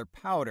just another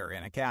powder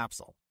in a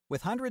capsule.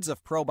 With hundreds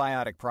of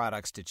probiotic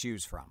products to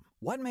choose from,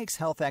 what makes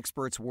health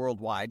experts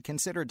worldwide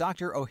consider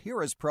Dr.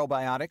 Ohhira's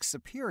Probiotics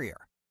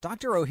superior?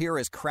 Dr.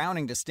 Ohhira's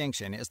crowning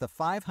distinction is the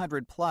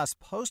 500-plus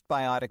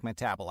postbiotic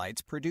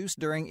metabolites produced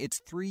during its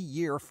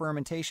 3-year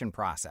fermentation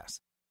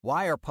process.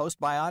 Why are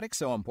postbiotics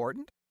so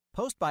important?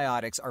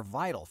 Postbiotics are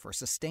vital for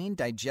sustained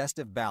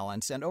digestive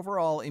balance and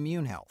overall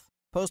immune health.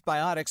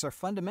 Postbiotics are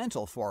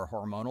fundamental for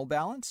hormonal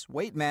balance,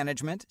 weight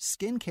management,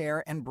 skin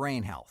care, and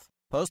brain health.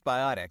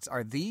 Postbiotics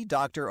are the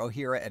Dr.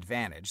 Ohhira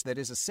advantage that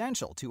is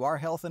essential to our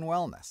health and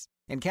wellness.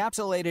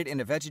 Encapsulated in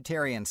a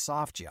vegetarian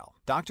soft gel,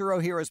 Dr.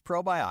 Ohhira's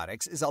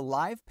Probiotics is a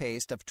live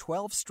paste of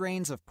 12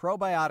 strains of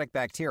probiotic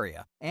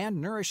bacteria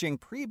and nourishing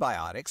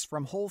prebiotics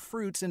from whole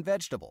fruits and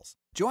vegetables.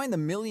 Join the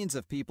millions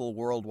of people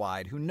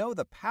worldwide who know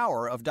the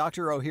power of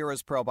Dr.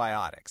 Ohhira's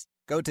Probiotics.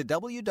 Go to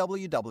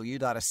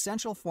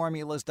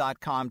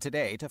www.essentialformulas.com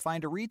today to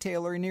find a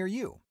retailer near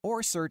you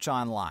or search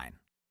online.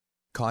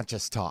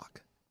 Conscious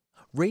Talk.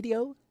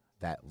 Radio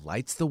that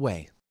lights the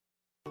way.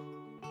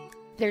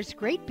 There's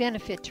great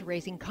benefit to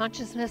raising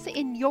consciousness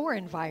in your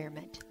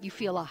environment. You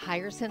feel a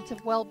higher sense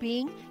of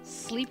well-being,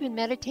 sleep and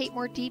meditate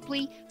more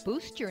deeply,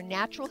 boost your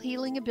natural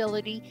healing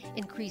ability,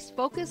 increase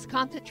focus,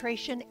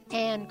 concentration,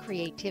 and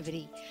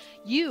creativity.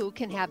 You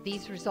can have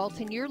these results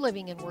in your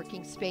living and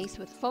working space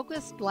with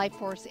Focused Life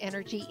Force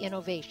Energy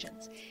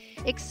Innovations.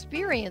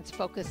 Experience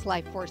Focused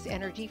Life Force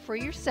Energy for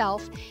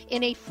yourself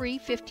in a free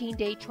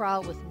 15-day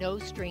trial with no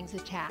strings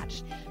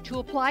attached. To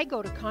apply,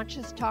 go to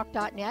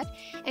ConsciousTalk.net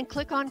and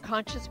click on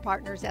Conscious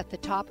Partners at the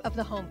top of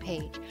the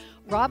homepage.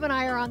 Rob and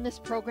I are on this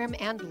program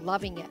and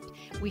loving it.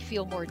 We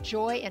feel more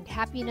joy and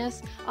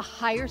happiness, a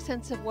higher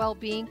sense of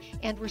well-being,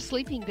 and we're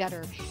sleeping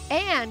better.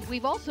 And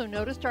we've also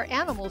noticed our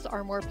animals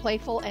are more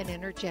playful and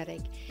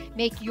energetic.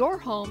 Make your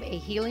home a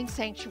healing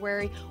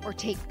sanctuary or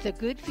take the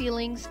good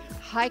feelings,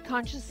 high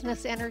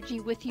consciousness energy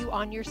with you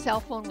on your cell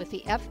phone with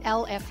the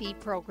FLFE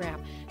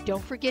program.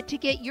 Don't forget to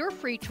get your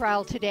free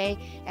trial today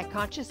at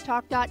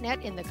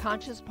ConsciousTalk.net in the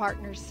Conscious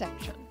Partners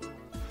section.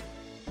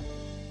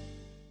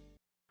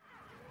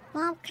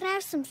 Mom, can I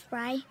have some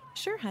spray?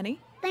 Sure, honey.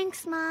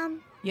 Thanks,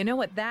 Mom. You know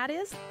what that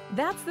is?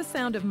 That's the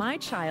sound of my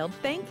child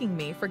thanking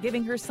me for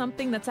giving her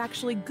something that's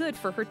actually good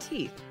for her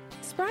teeth.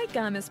 Spry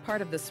Gum is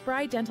part of the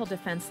Spry Dental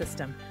Defense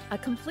System, a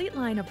complete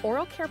line of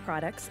oral care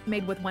products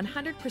made with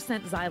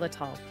 100%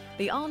 xylitol,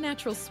 the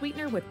all-natural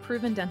sweetener with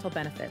proven dental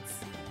benefits.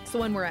 So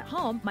when we're at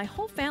home, my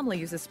whole family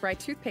uses Spry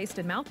toothpaste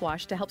and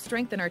mouthwash to help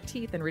strengthen our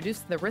teeth and reduce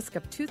the risk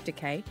of tooth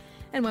decay.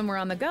 And when we're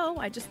on the go,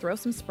 I just throw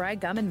some Spry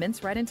Gum and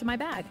mints right into my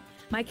bag.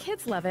 My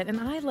kids love it, and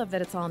I love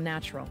that it's all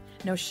natural.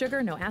 No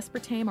sugar, no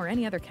aspartame, or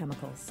any other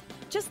chemicals.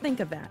 Just think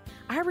of that.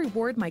 I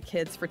reward my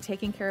kids for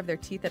taking care of their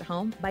teeth at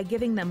home by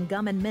giving them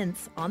gum and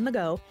mints on the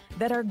go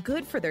that are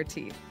good for their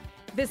teeth.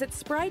 Visit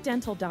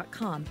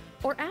sprydental.com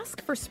or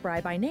ask for Spry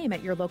by name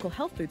at your local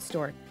health food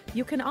store.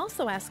 You can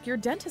also ask your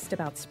dentist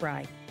about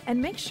Spry and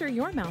make sure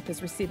your mouth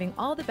is receiving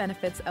all the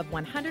benefits of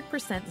 100%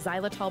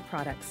 xylitol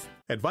products.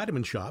 At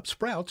Vitamin Shoppe,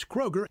 Sprouts,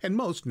 Kroger, and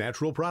most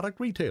natural product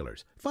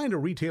retailers. Find a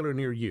retailer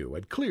near you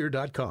at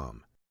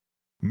clear.com.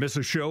 Miss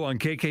a show on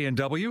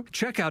KKNW?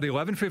 Check out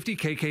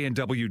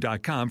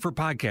 1150kknw.com for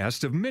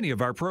podcasts of many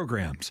of our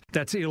programs.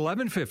 That's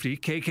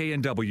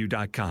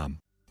 1150kknw.com.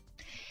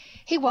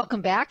 Hey,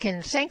 welcome back,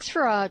 and thanks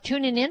for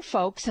tuning in,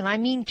 folks, and I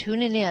mean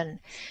tuning in.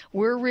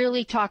 We're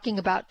really talking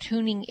about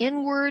tuning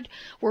inward.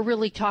 We're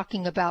really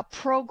talking about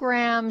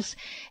programs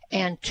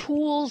and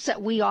tools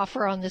that we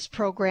offer on this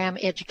program,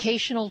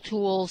 educational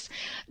tools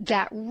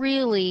that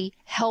really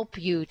help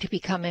you to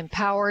become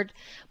empowered,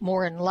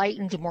 more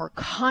enlightened, more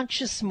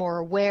conscious, more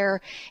aware,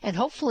 and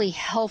hopefully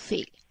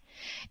healthy.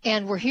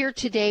 And we're here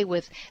today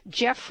with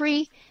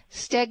Jeffrey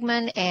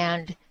Stegman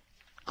and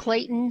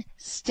Clayton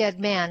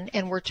Stedman,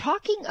 and we're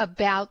talking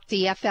about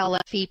the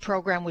FLFE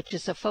program, which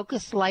is a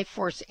Focused Life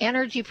Force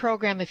Energy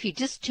program. If you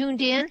just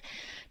tuned in,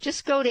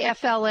 just go to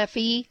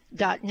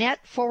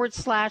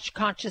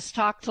flfe.net/conscious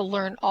talk to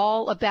learn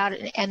all about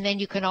it. And then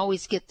you can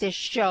always get this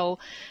show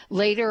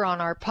later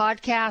on our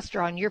podcast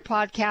or on your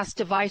podcast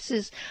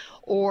devices,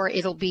 or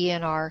it'll be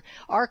in our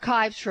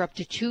archives for up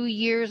to 2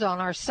 years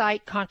on our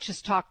site,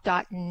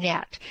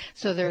 conscioustalk.net.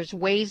 So there's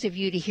ways of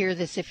you to hear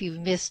this if you've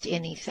missed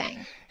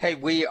anything. Hey,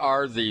 we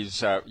are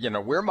these,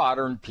 we're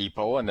modern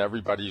people and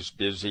everybody's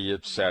busy,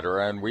 et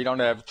cetera, and we don't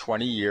have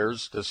 20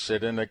 years to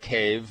sit in a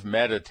cave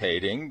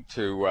meditating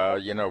to,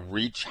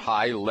 reach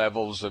high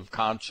levels of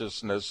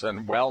consciousness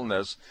and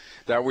wellness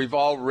that we've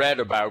all read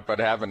about but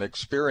haven't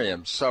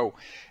experienced. So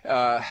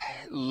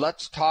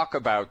let's talk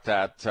about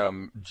that,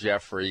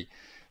 Jeffrey.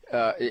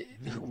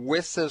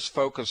 With this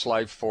Focused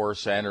Life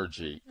Force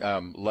Energy,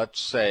 let's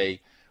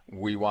say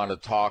we want to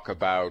talk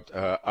about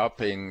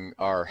upping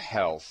our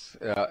health.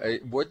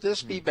 Would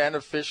this be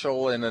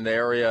beneficial in an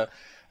area,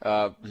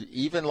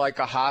 even like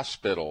a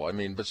hospital? I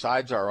mean,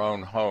 besides our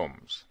own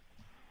homes?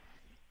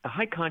 A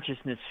high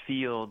consciousness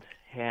field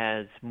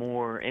has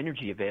more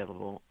energy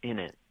available in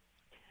it.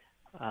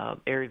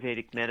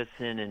 Ayurvedic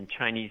medicine and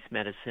Chinese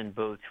medicine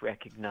both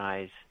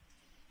recognize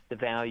the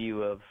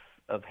value of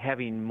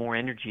having more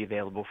energy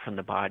available from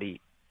the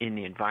body in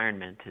the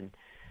environment. And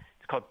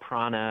it's called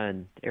prana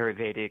and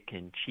Ayurvedic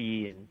and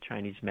Qi and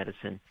Chinese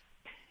medicine.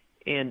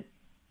 And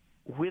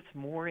with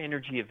more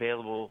energy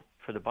available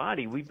for the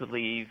body, we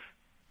believe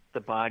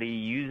the body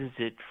uses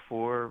it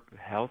for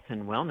health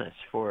and wellness.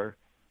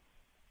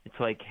 It's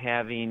like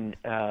having,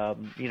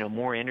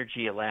 more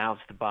energy allows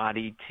the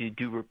body to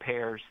do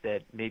repairs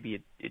that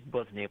maybe it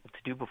wasn't able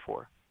to do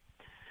before.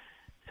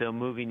 So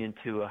moving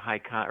into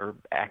or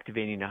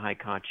activating a high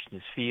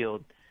consciousness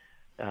field,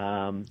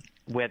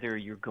 whether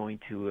you're going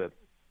to a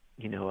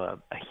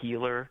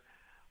healer,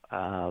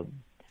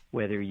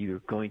 whether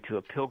you're going to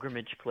a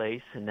pilgrimage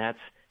place, and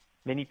that's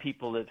many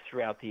people that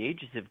throughout the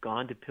ages have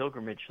gone to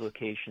pilgrimage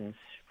locations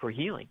for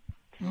healing.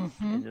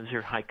 Mm-hmm. And those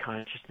are high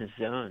consciousness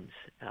zones.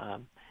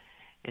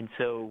 And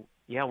so,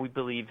 we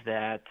believe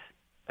that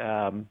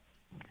the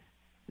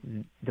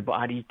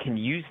body can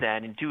use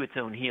that and do its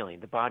own healing.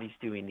 The body's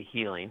doing the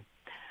healing.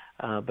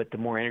 But the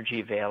more energy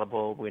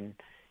available, and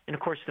of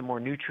course the more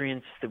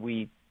nutrients that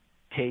we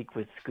take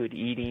with good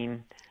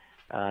eating,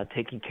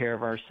 taking care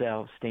of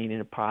ourselves, staying in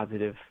a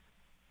positive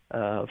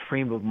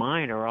frame of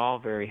mind are all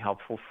very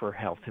helpful for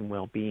health and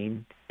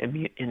well-being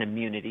and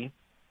immunity.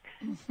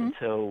 Mm-hmm. And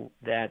so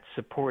that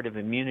support of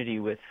immunity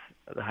with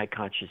the high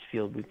conscious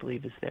field, we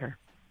believe, is there.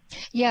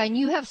 Yeah, and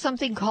you have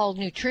something called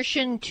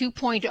Nutrition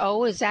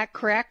 2.0, is that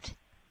correct?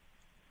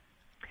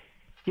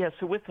 Yeah,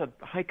 so with a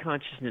high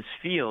consciousness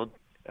field,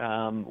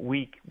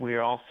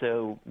 we're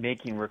also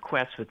making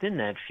requests within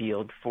that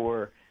field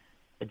for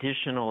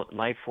additional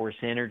life force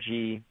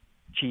energy,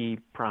 Qi,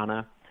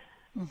 prana,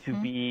 to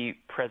be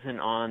present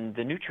on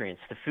the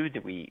nutrients, the food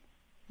that we eat.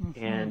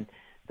 Mm-hmm. And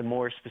the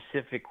more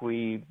specific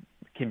we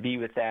can be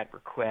with that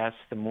request,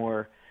 the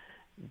more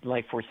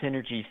life force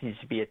energy needs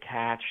to be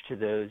attached to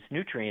those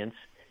nutrients.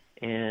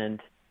 And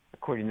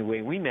according to the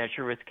way we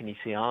measure with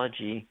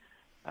kinesiology,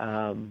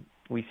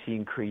 we see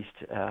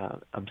increased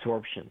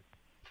absorption.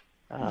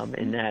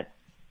 And that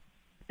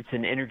it's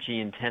an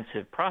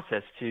energy-intensive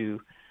process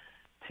to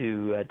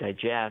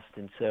digest.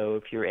 And so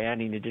if you're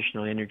adding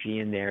additional energy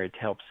in there, it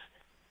helps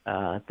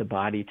the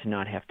body to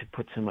not have to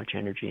put so much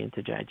energy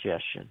into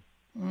digestion.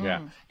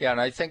 Yeah,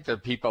 and I think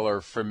that people are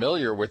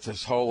familiar with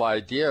this whole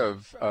idea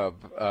of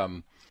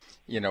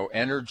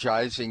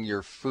energizing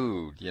your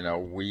food.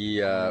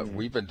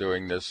 We've been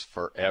doing this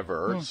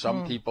forever. Mm-hmm.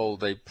 Some people,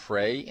 they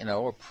pray,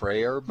 a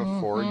prayer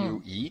before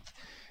you eat.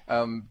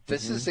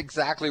 This is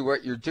exactly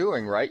what you're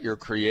doing, right? You're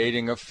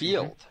creating a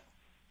field.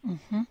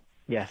 Mm-hmm.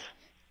 Yes.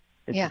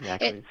 It's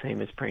exactly the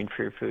same as praying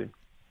for your food.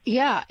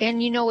 Yeah,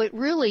 and it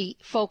really,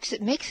 folks,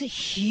 it makes a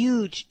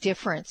huge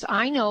difference.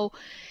 I know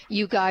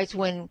you guys,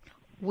 when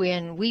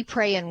we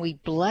pray and we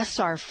bless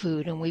our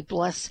food and we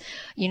bless,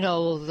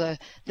 the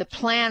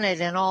planet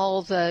and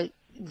all the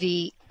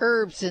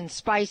herbs and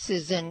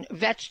spices and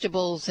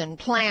vegetables and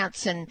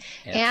plants and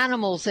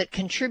animals that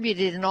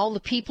contributed and all the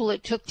people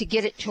it took to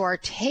get it to our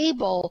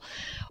table,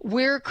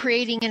 we're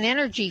creating an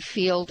energy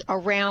field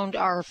around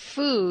our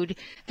food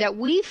that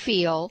we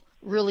feel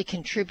really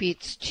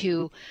contributes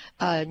to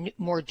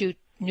more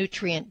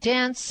nutrient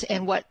dense,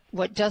 and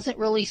what doesn't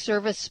really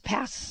serve us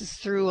passes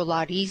through a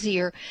lot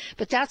easier.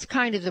 But that's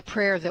kind of the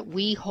prayer that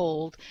we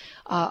hold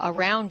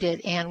around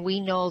it, and we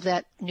know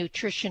that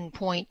Nutrition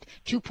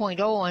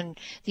 2.0 and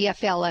the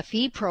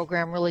FLFE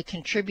program really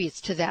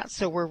contributes to that.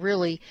 So we're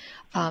really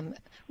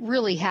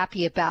really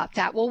happy about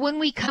that. Well, when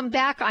we come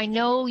back, I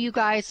know you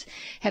guys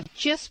have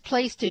just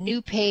placed a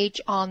new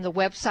page on the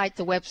website.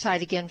 The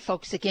website again,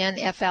 folks, again,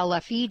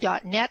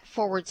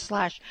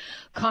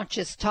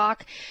 flfe.net/conscious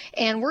talk.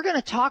 And we're going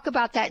to talk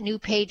about that new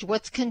page,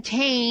 what's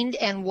contained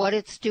and what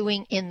it's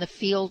doing in the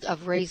field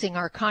of raising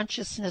our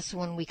consciousness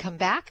when we come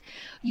back.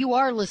 You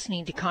are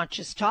listening to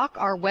Conscious Talk,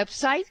 our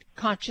website,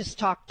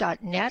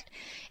 conscioustalk.net,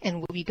 and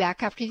we'll be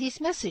back after these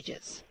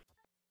messages.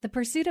 The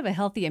pursuit of a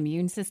healthy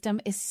immune system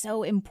is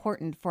so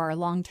important for our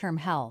long-term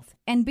health.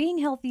 And being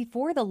healthy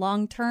for the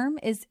long term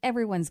is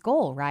everyone's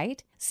goal,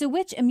 right? So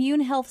which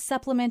immune health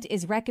supplement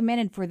is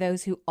recommended for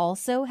those who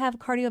also have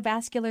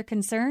cardiovascular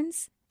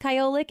concerns?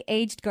 Kyolic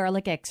Aged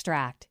Garlic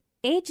Extract.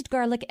 Aged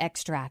garlic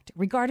extract,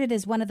 regarded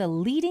as one of the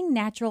leading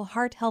natural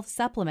heart health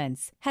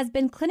supplements, has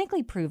been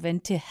clinically proven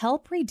to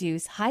help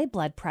reduce high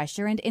blood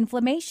pressure and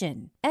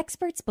inflammation.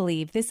 Experts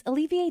believe this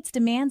alleviates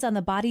demands on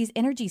the body's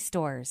energy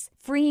stores,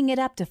 freeing it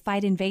up to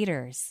fight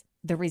invaders.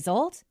 The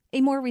result?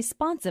 A more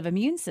responsive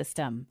immune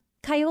system.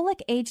 Kyolic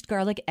Aged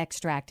Garlic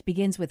Extract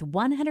begins with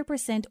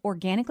 100%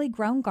 organically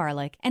grown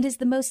garlic and is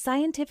the most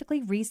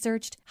scientifically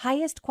researched,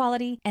 highest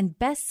quality, and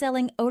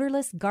best-selling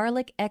odorless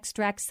garlic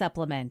extract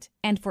supplement.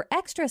 And for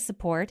extra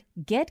support,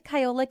 get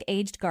Kyolic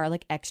Aged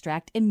Garlic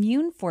Extract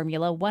Immune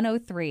Formula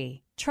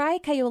 103. Try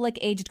Kyolic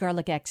Aged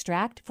Garlic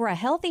Extract for a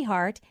healthy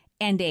heart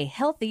and a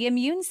healthy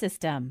immune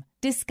system.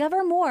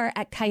 Discover more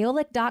at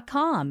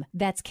kyolic.com.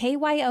 That's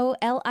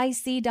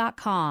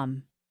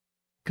KYOLIC.com.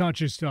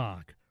 Conscious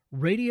Talk,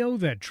 radio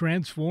that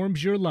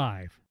transforms your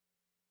life.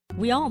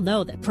 We all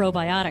know that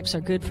probiotics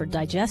are good for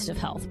digestive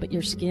health, but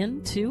your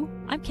skin, too?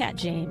 I'm Kat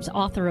James,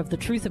 author of The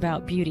Truth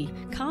About Beauty.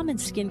 Common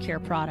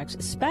skincare products,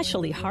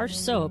 especially harsh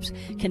soaps,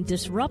 can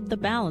disrupt the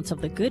balance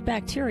of the good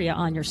bacteria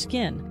on your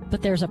skin.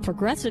 But there's a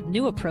progressive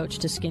new approach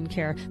to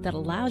skincare that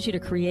allows you to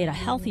create a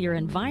healthier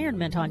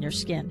environment on your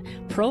skin,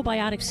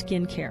 probiotic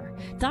skincare.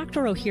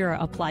 Dr.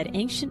 Ohira applied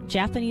ancient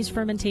Japanese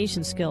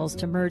fermentation skills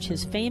to merge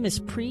his famous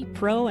pre,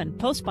 pro, and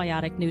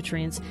postbiotic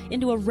nutrients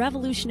into a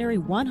revolutionary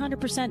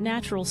 100%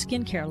 natural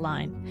skincare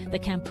line. The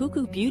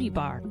Kampuku Beauty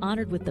Bar,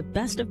 honored with the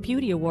Best of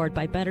Beauty Award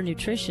by Better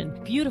Nutrition,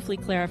 beautifully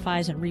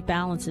clarifies and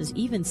rebalances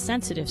even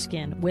sensitive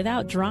skin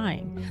without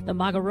drying. The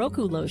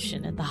Magaroku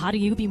Lotion and the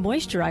Hadayubi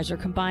Moisturizer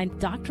combine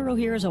Dr.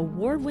 Ohira's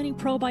award-winning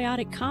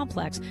probiotic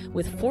complex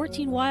with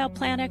 14 wild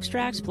plant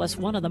extracts plus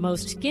one of the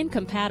most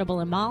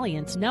skin-compatible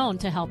emollients known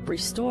to help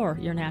restore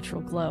your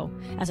natural glow.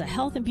 As a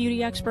health and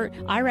beauty expert,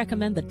 I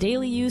recommend the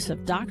daily use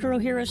of Dr.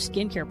 Ohira's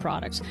skincare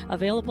products,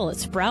 available at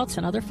Sprouts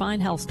and other fine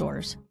health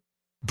stores.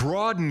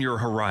 Broaden your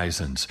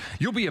horizons.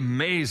 You'll be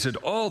amazed at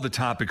all the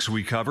topics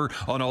we cover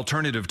on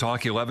Alternative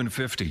Talk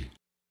 1150.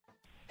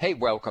 Hey,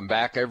 welcome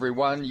back,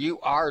 everyone. You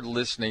are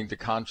listening to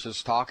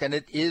Conscious Talk, and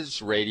it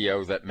is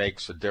radio that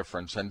makes a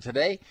difference. And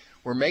today,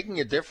 we're making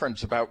a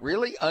difference about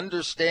really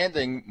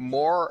understanding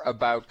more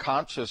about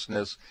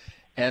consciousness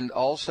and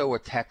also a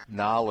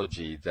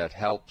technology that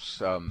helps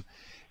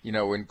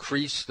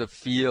increase the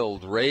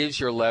field, raise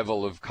your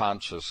level of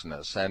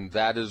consciousness, and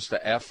that is the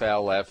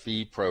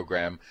FLFE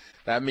program.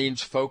 That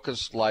means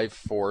Focused Life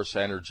Force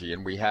Energy,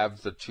 and we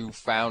have the two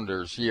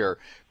founders here,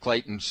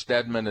 Clayton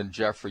Stedman and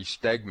Jeffrey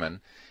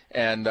Stegman,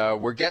 and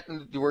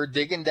we're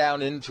digging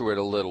down into it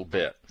a little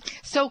bit.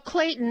 So,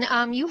 Clayton,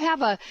 you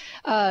have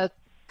a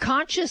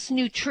conscious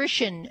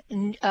nutrition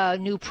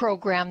new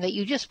program that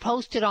you just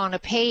posted on a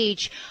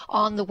page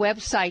on the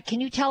website.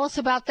 Can you tell us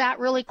about that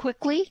really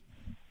quickly?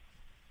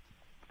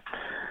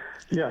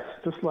 Yes,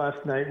 just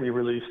last night we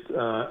released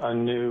a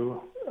new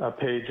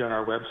page on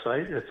our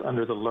website. It's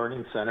under the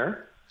Learning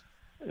Center,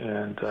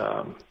 and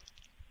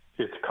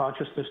it's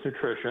Consciousness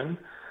Nutrition.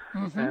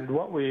 Mm-hmm. And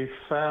what we've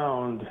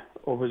found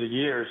over the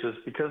years is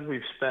because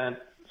we've spent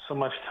so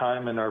much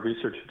time in our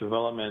research and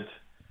development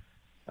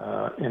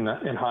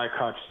in high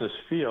consciousness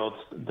fields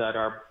that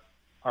our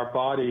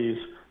bodies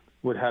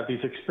would have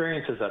these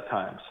experiences at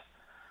times.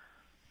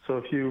 So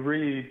if you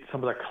read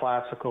some of the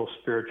classical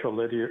spiritual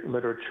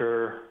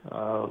literature,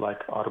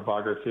 like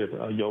Autobiography of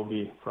a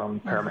Yogi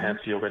from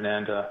Paramahansa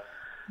Yogananda,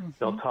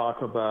 they'll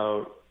talk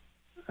about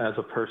as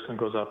a person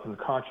goes up in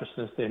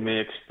consciousness, they may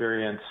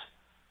experience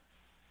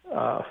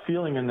a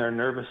feeling in their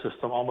nervous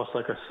system almost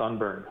like a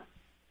sunburn.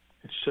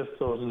 It's just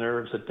those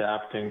nerves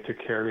adapting to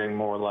carrying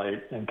more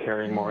light and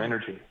carrying more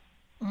energy.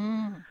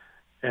 Mm.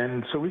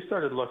 And so we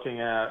started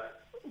looking at,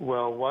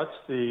 well, what's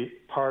the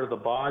part of the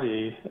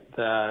body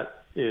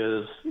that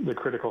is the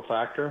critical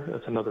factor?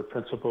 That's another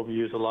principle we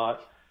use a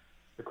lot.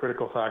 The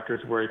critical factor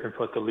is where you can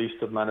put the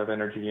least amount of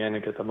energy in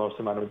and get the most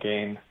amount of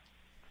gain.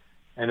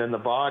 And in the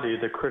body,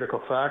 the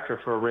critical factor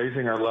for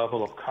raising our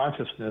level of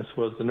consciousness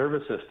was the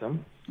nervous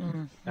system.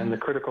 Mm-hmm. And the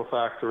critical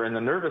factor in the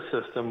nervous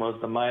system was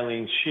the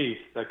myelin sheath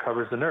that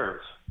covers the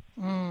nerves.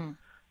 Mm.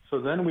 So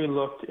then we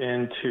looked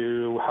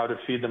into how to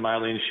feed the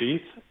myelin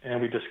sheath, and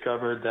we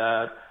discovered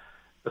that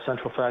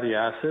essential fatty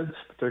acids,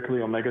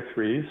 particularly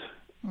omega-3s,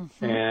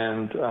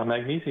 and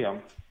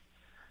magnesium,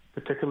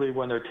 particularly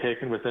when they're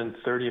taken within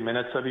 30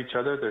 minutes of each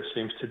other, there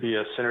seems to be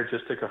a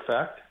synergistic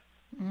effect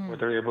where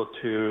they're able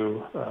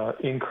to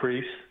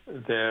increase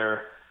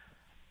their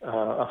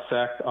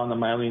effect on the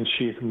myelin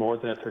sheath more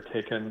than if they're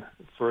taken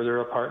further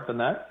apart than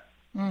that.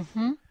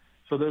 Mm-hmm.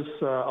 So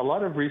there's a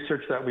lot of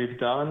research that we've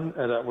done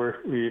that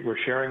we're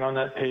sharing on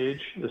that page.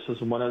 This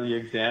is one of the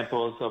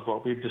examples of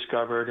what we've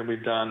discovered, and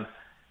we've done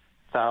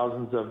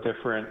thousands of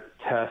different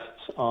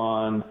tests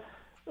on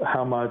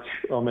how much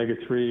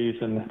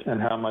omega-3s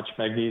and how much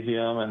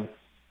magnesium. And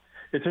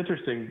it's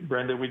interesting,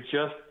 Brenda, we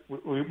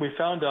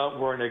found out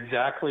we're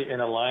exactly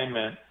in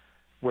alignment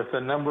with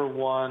the number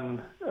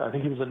one, I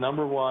think he was the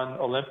number one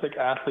Olympic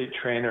athlete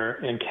trainer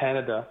in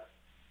Canada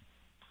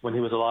when he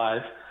was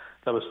alive.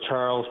 That was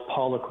Charles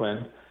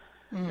Poliquin.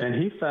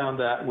 And he found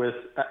that with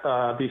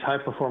these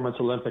high-performance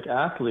Olympic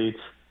athletes,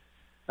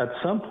 at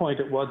some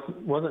point it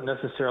wasn't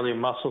necessarily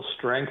muscle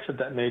strength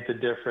that made the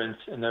difference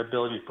in their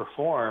ability to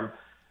perform.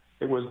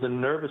 It was the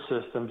nervous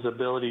system's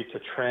ability to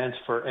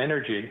transfer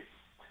energy.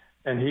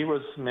 And he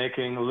was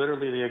making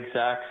literally the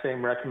exact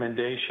same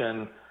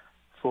recommendation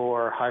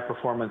for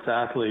high-performance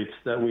athletes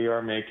that we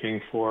are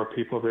making for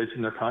people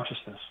raising their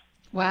consciousness.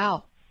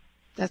 Wow.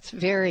 That's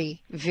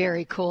very,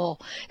 very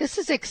cool. This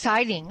is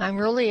exciting. I'm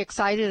really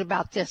excited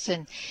about this.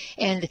 And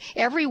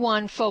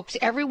everyone, folks,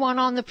 everyone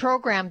on the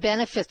program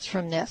benefits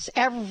from this.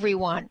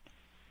 Everyone.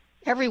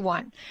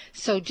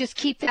 So just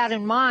keep that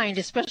in mind,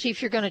 especially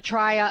if you're going to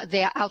try out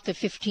the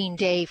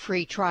 15-day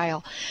free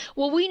trial.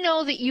 Well, we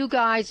know that you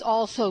guys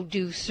also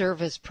do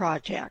service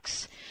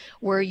projects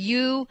where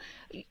you're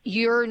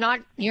not,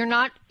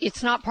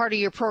 it's not part of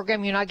your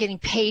program. You're not getting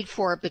paid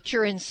for it, but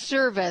you're in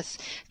service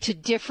to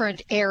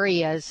different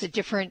areas,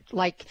 different,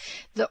 like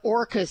the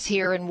orcas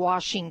here in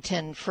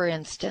Washington, for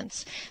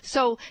instance.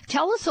 So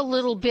tell us a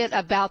little bit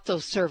about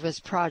those service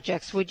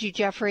projects, would you,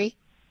 Jeffrey?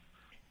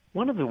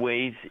 One of the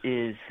ways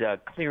is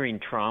clearing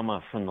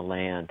trauma from the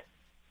land.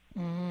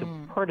 So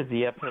part of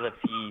the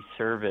FLFE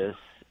service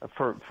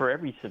for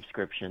every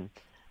subscription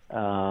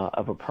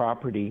of a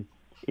property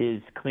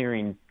is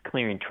clearing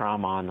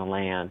trauma on the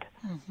land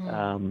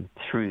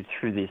through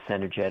this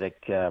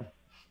energetic service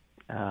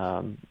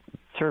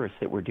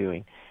that we're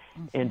doing.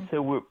 And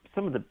so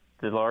some of the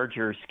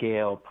larger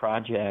scale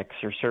projects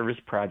or service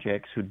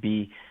projects would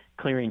be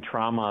clearing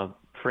trauma,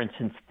 for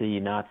instance, the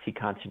Nazi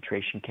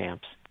concentration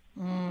camps.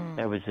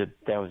 That was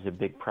a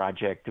big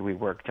project that we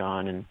worked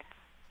on and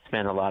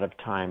spent a lot of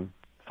time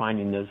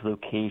finding those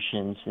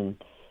locations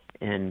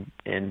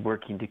and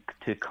working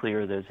to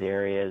clear those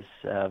areas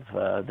of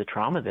the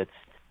trauma that's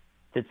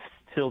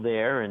still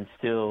there and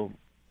still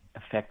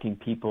affecting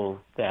people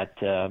that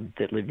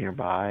live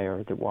nearby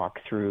or that walk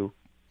through.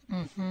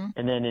 And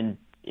then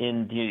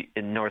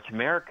in North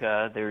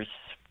America, there's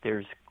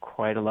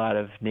quite a lot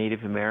of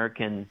Native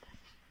American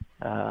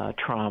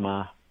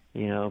trauma,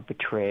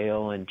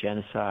 betrayal and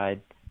genocide.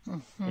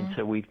 And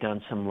so we've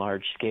done some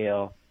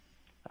large-scale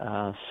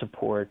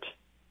support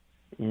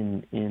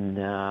in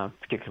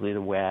particularly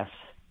the West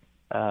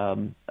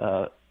of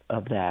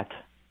that,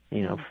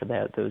 for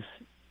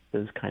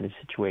those kind of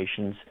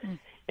situations.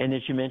 And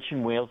as you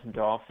mentioned, whales and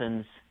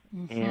dolphins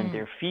and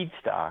their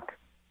feedstock,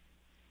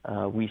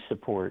 we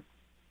support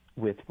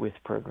with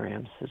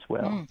programs as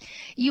well.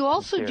 You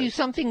also do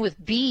something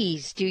with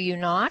bees, do you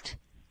not?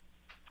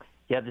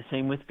 Yeah, the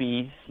same with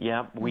bees.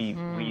 Yeah, we've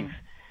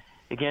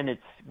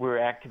we're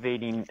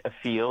activating a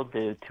field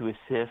to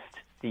assist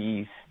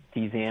these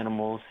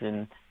animals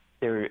in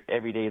their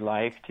everyday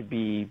life to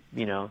be,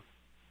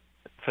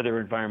 for their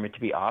environment to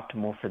be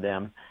optimal for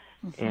them,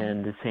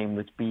 and the same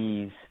with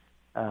bees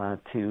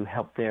to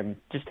help them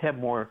just have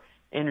more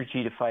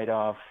energy to fight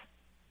off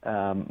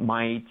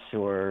mites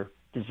or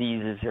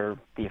diseases or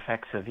the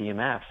effects of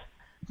EMFs.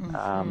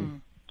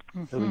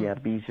 So yeah,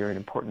 bees are an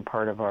important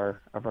part of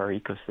our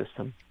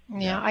ecosystem.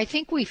 Yeah, I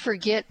think we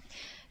forget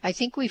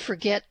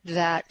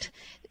that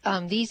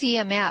these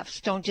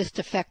EMFs don't just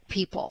affect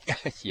people.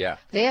 Yeah.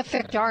 They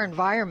affect our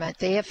environment.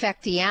 They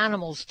affect the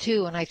animals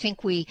too, and I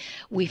think we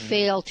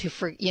fail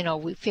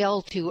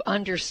to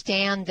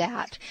understand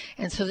that.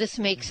 And so this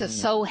makes us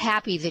so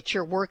happy that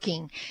you're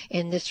working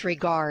in this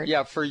regard.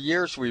 Yeah, for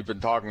years we've been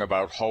talking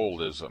about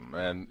holism,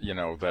 and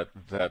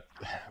that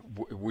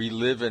we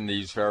live in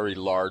these very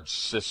large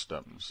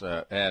systems,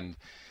 and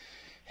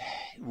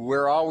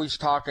we're always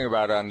talking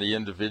about on the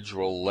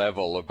individual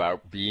level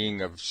about being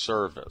of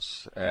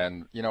service.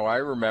 And, I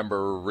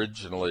remember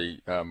originally,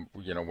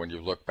 when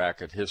you look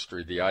back at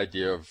history, the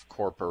idea of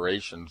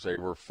corporations, they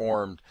were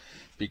formed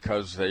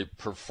because they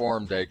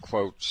performed a,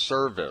 quote,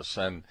 service.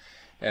 And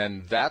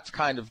that's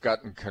kind of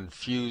gotten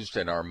confused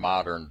in our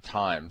modern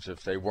times.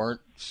 If they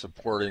weren't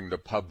supporting the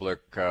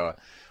public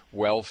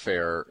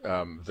welfare,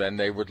 then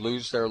they would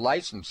lose their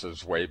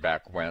licenses way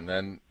back when.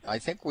 And I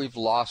think we've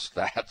lost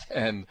that.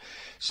 And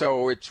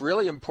so it's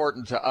really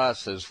important to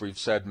us, as we've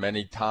said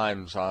many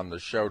times on the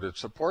show, to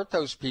support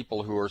those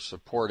people who are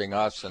supporting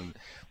us. And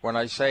when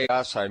I say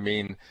us, I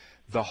mean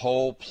the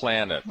whole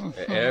planet,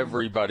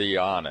 everybody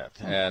on it.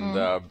 And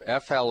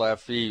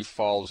FLFE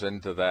falls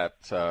into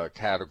that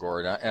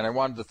category. And I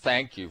wanted to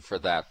thank you for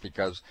that,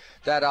 because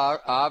that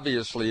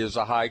obviously is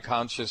a high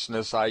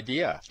consciousness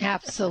idea.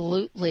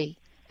 Absolutely.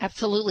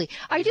 Absolutely.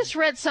 I just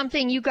read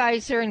something, you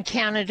guys are in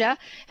Canada,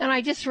 and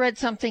I just read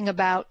something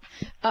about,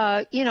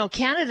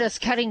 Canada's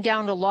cutting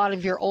down a lot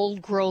of your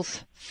old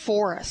growth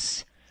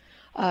forests.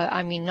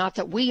 Not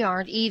that we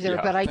aren't either,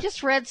 but I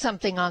just read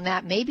something on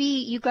that. Maybe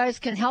you guys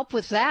can help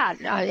with that.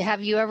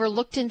 Have you ever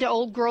looked into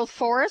old growth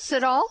forests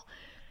at all?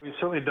 We've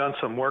certainly done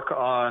some work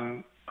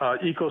on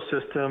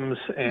ecosystems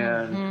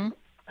and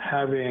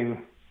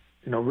having,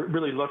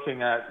 really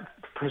looking at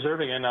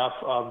preserving enough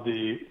of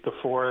the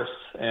forests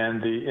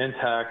and the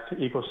intact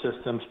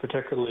ecosystems,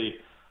 particularly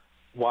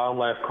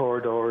wildlife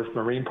corridors,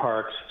 marine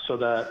parks, so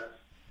that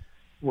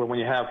when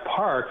you have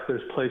parks,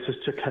 there's places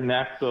to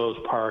connect those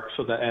parks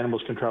so that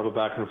animals can travel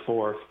back and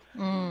forth.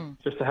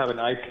 Just to have an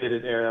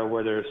isolated area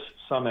where there's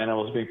some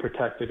animals being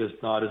protected is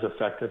not as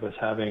effective as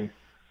having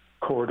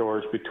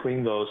corridors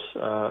between those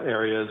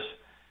areas.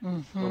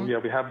 So,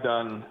 we have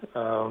done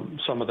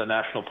some of the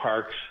national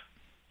parks.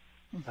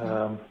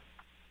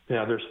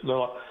 There's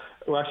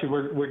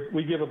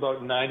we give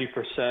about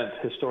 90%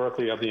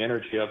 historically of the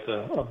energy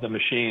of the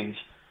machines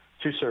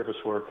to service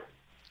work.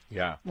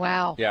 Yeah.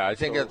 Wow. Yeah, I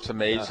think it's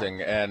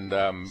amazing, and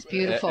it's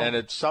beautiful. And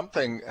it's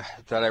something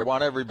that I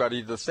want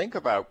everybody to think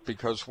about,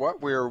 because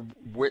what we're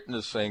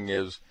witnessing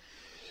is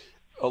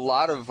a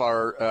lot of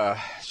our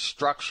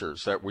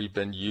structures that we've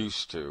been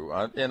used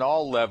to in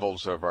all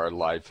levels of our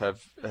life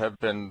have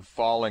been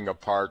falling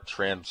apart,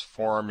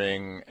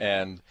 transforming,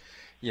 and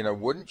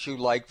wouldn't you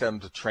like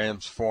them to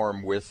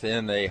transform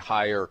within a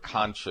higher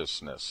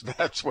consciousness?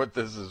 That's what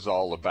this is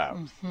all about.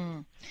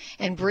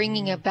 And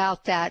bringing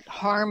about that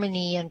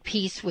harmony and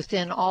peace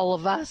within all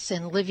of us,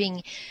 and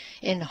living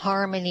in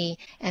harmony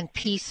and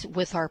peace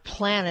with our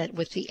planet,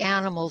 with the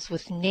animals,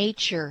 with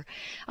nature.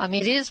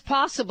 It is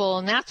possible,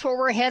 and that's what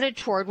we're headed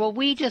toward. Well,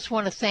 we just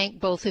want to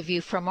thank both of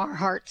you from our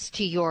hearts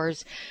to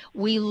yours.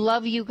 We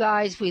love you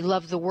guys. We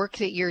love the work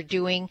that you're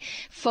doing.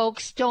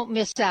 Folks, don't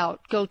miss out.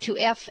 Go to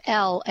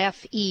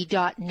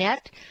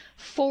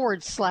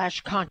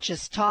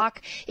flfe.net/Conscious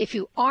Talk. If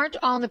you aren't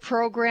on the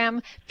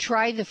program,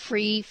 try the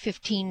free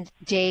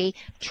 15-day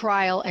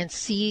trial and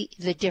see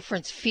the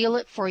difference. Feel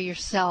it for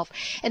yourself.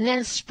 And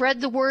then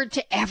spread the word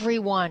to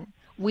everyone.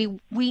 We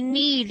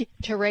need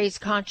to raise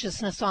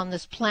consciousness on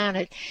this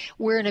planet.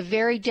 We're in a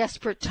very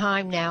desperate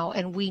time now,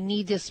 and we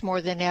need this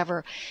more than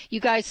ever. You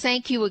guys,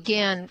 thank you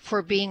again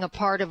for being a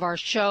part of our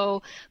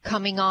show,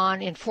 coming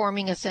on,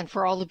 informing us, and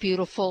for all the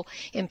beautiful,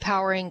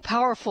 empowering,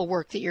 powerful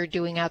work that you're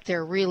doing out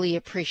there. Really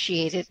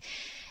appreciate it.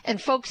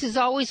 And folks, as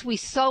always, we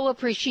so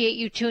appreciate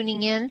you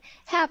tuning in.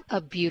 Have a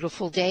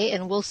beautiful day,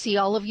 and we'll see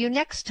all of you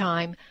next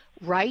time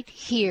right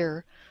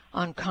here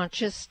on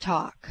Conscious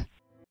Talk.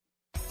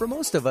 For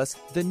most of us,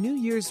 the New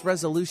Year's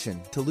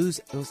resolution to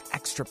lose those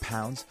extra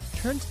pounds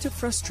turns to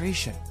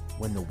frustration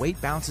when the weight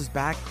bounces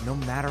back no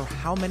matter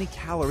how many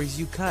calories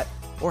you cut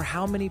or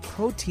how many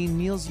protein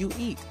meals you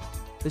eat.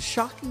 The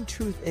shocking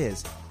truth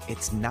is,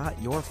 it's not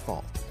your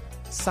fault.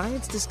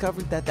 Science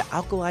discovered that the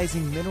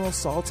alkalizing mineral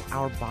salts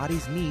our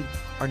bodies need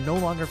are no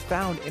longer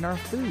found in our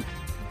food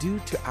due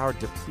to our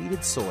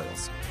depleted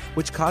soils,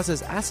 which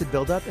causes acid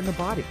buildup in the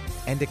body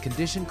and a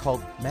condition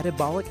called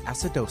metabolic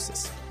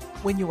acidosis.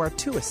 When you are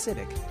too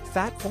acidic,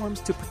 fat forms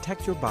to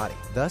protect your body.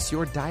 Thus,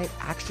 your diet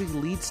actually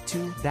leads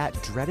to that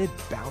dreaded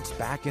bounce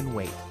back in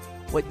weight.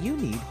 What you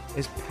need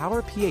is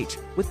Power pH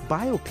with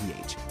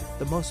BioPH,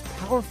 the most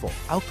powerful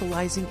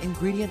alkalizing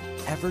ingredient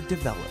ever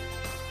developed.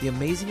 The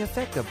amazing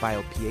effect of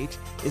BioPH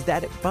is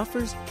that it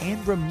buffers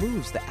and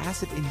removes the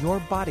acid in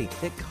your body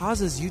that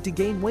causes you to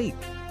gain weight.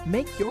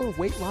 Make your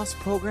weight loss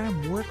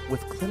program work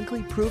with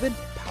clinically proven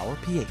Power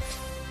pH.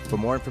 For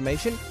more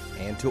information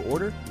and to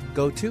order,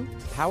 go to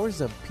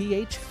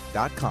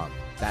powersofph.com.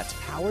 That's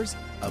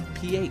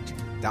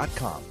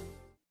powersofph.com.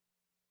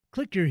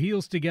 Click your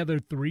heels together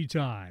 3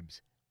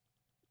 times.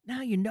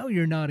 Now you know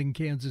you're not in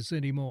Kansas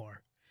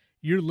anymore.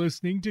 You're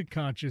listening to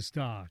Conscious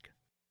Talk.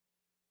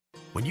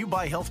 When you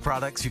buy health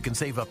products, you can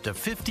save up to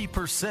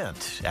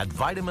 50% at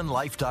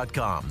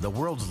vitaminlife.com, the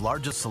world's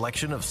largest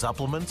selection of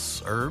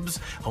supplements, herbs,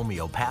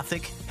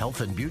 homeopathic,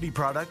 health and beauty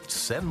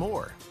products, and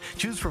more.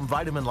 Choose from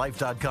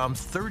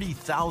vitaminlife.com's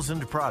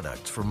 30,000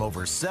 products from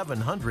over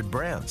 700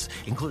 brands,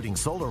 including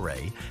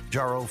Solaray,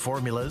 Jarrow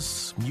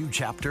Formulas, New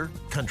Chapter,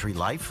 Country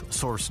Life,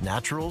 Source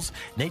Naturals,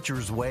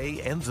 Nature's Way,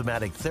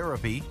 Enzymatic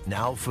Therapy,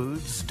 Now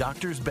Foods,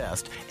 Doctor's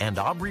Best, and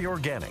Aubrey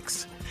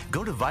Organics.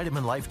 Go to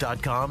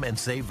vitaminlife.com and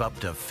save up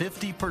to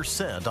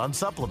 50% on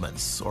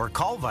supplements, or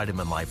call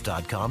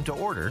vitaminlife.com to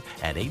order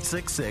at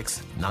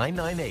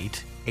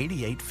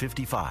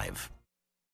 866-998-8855.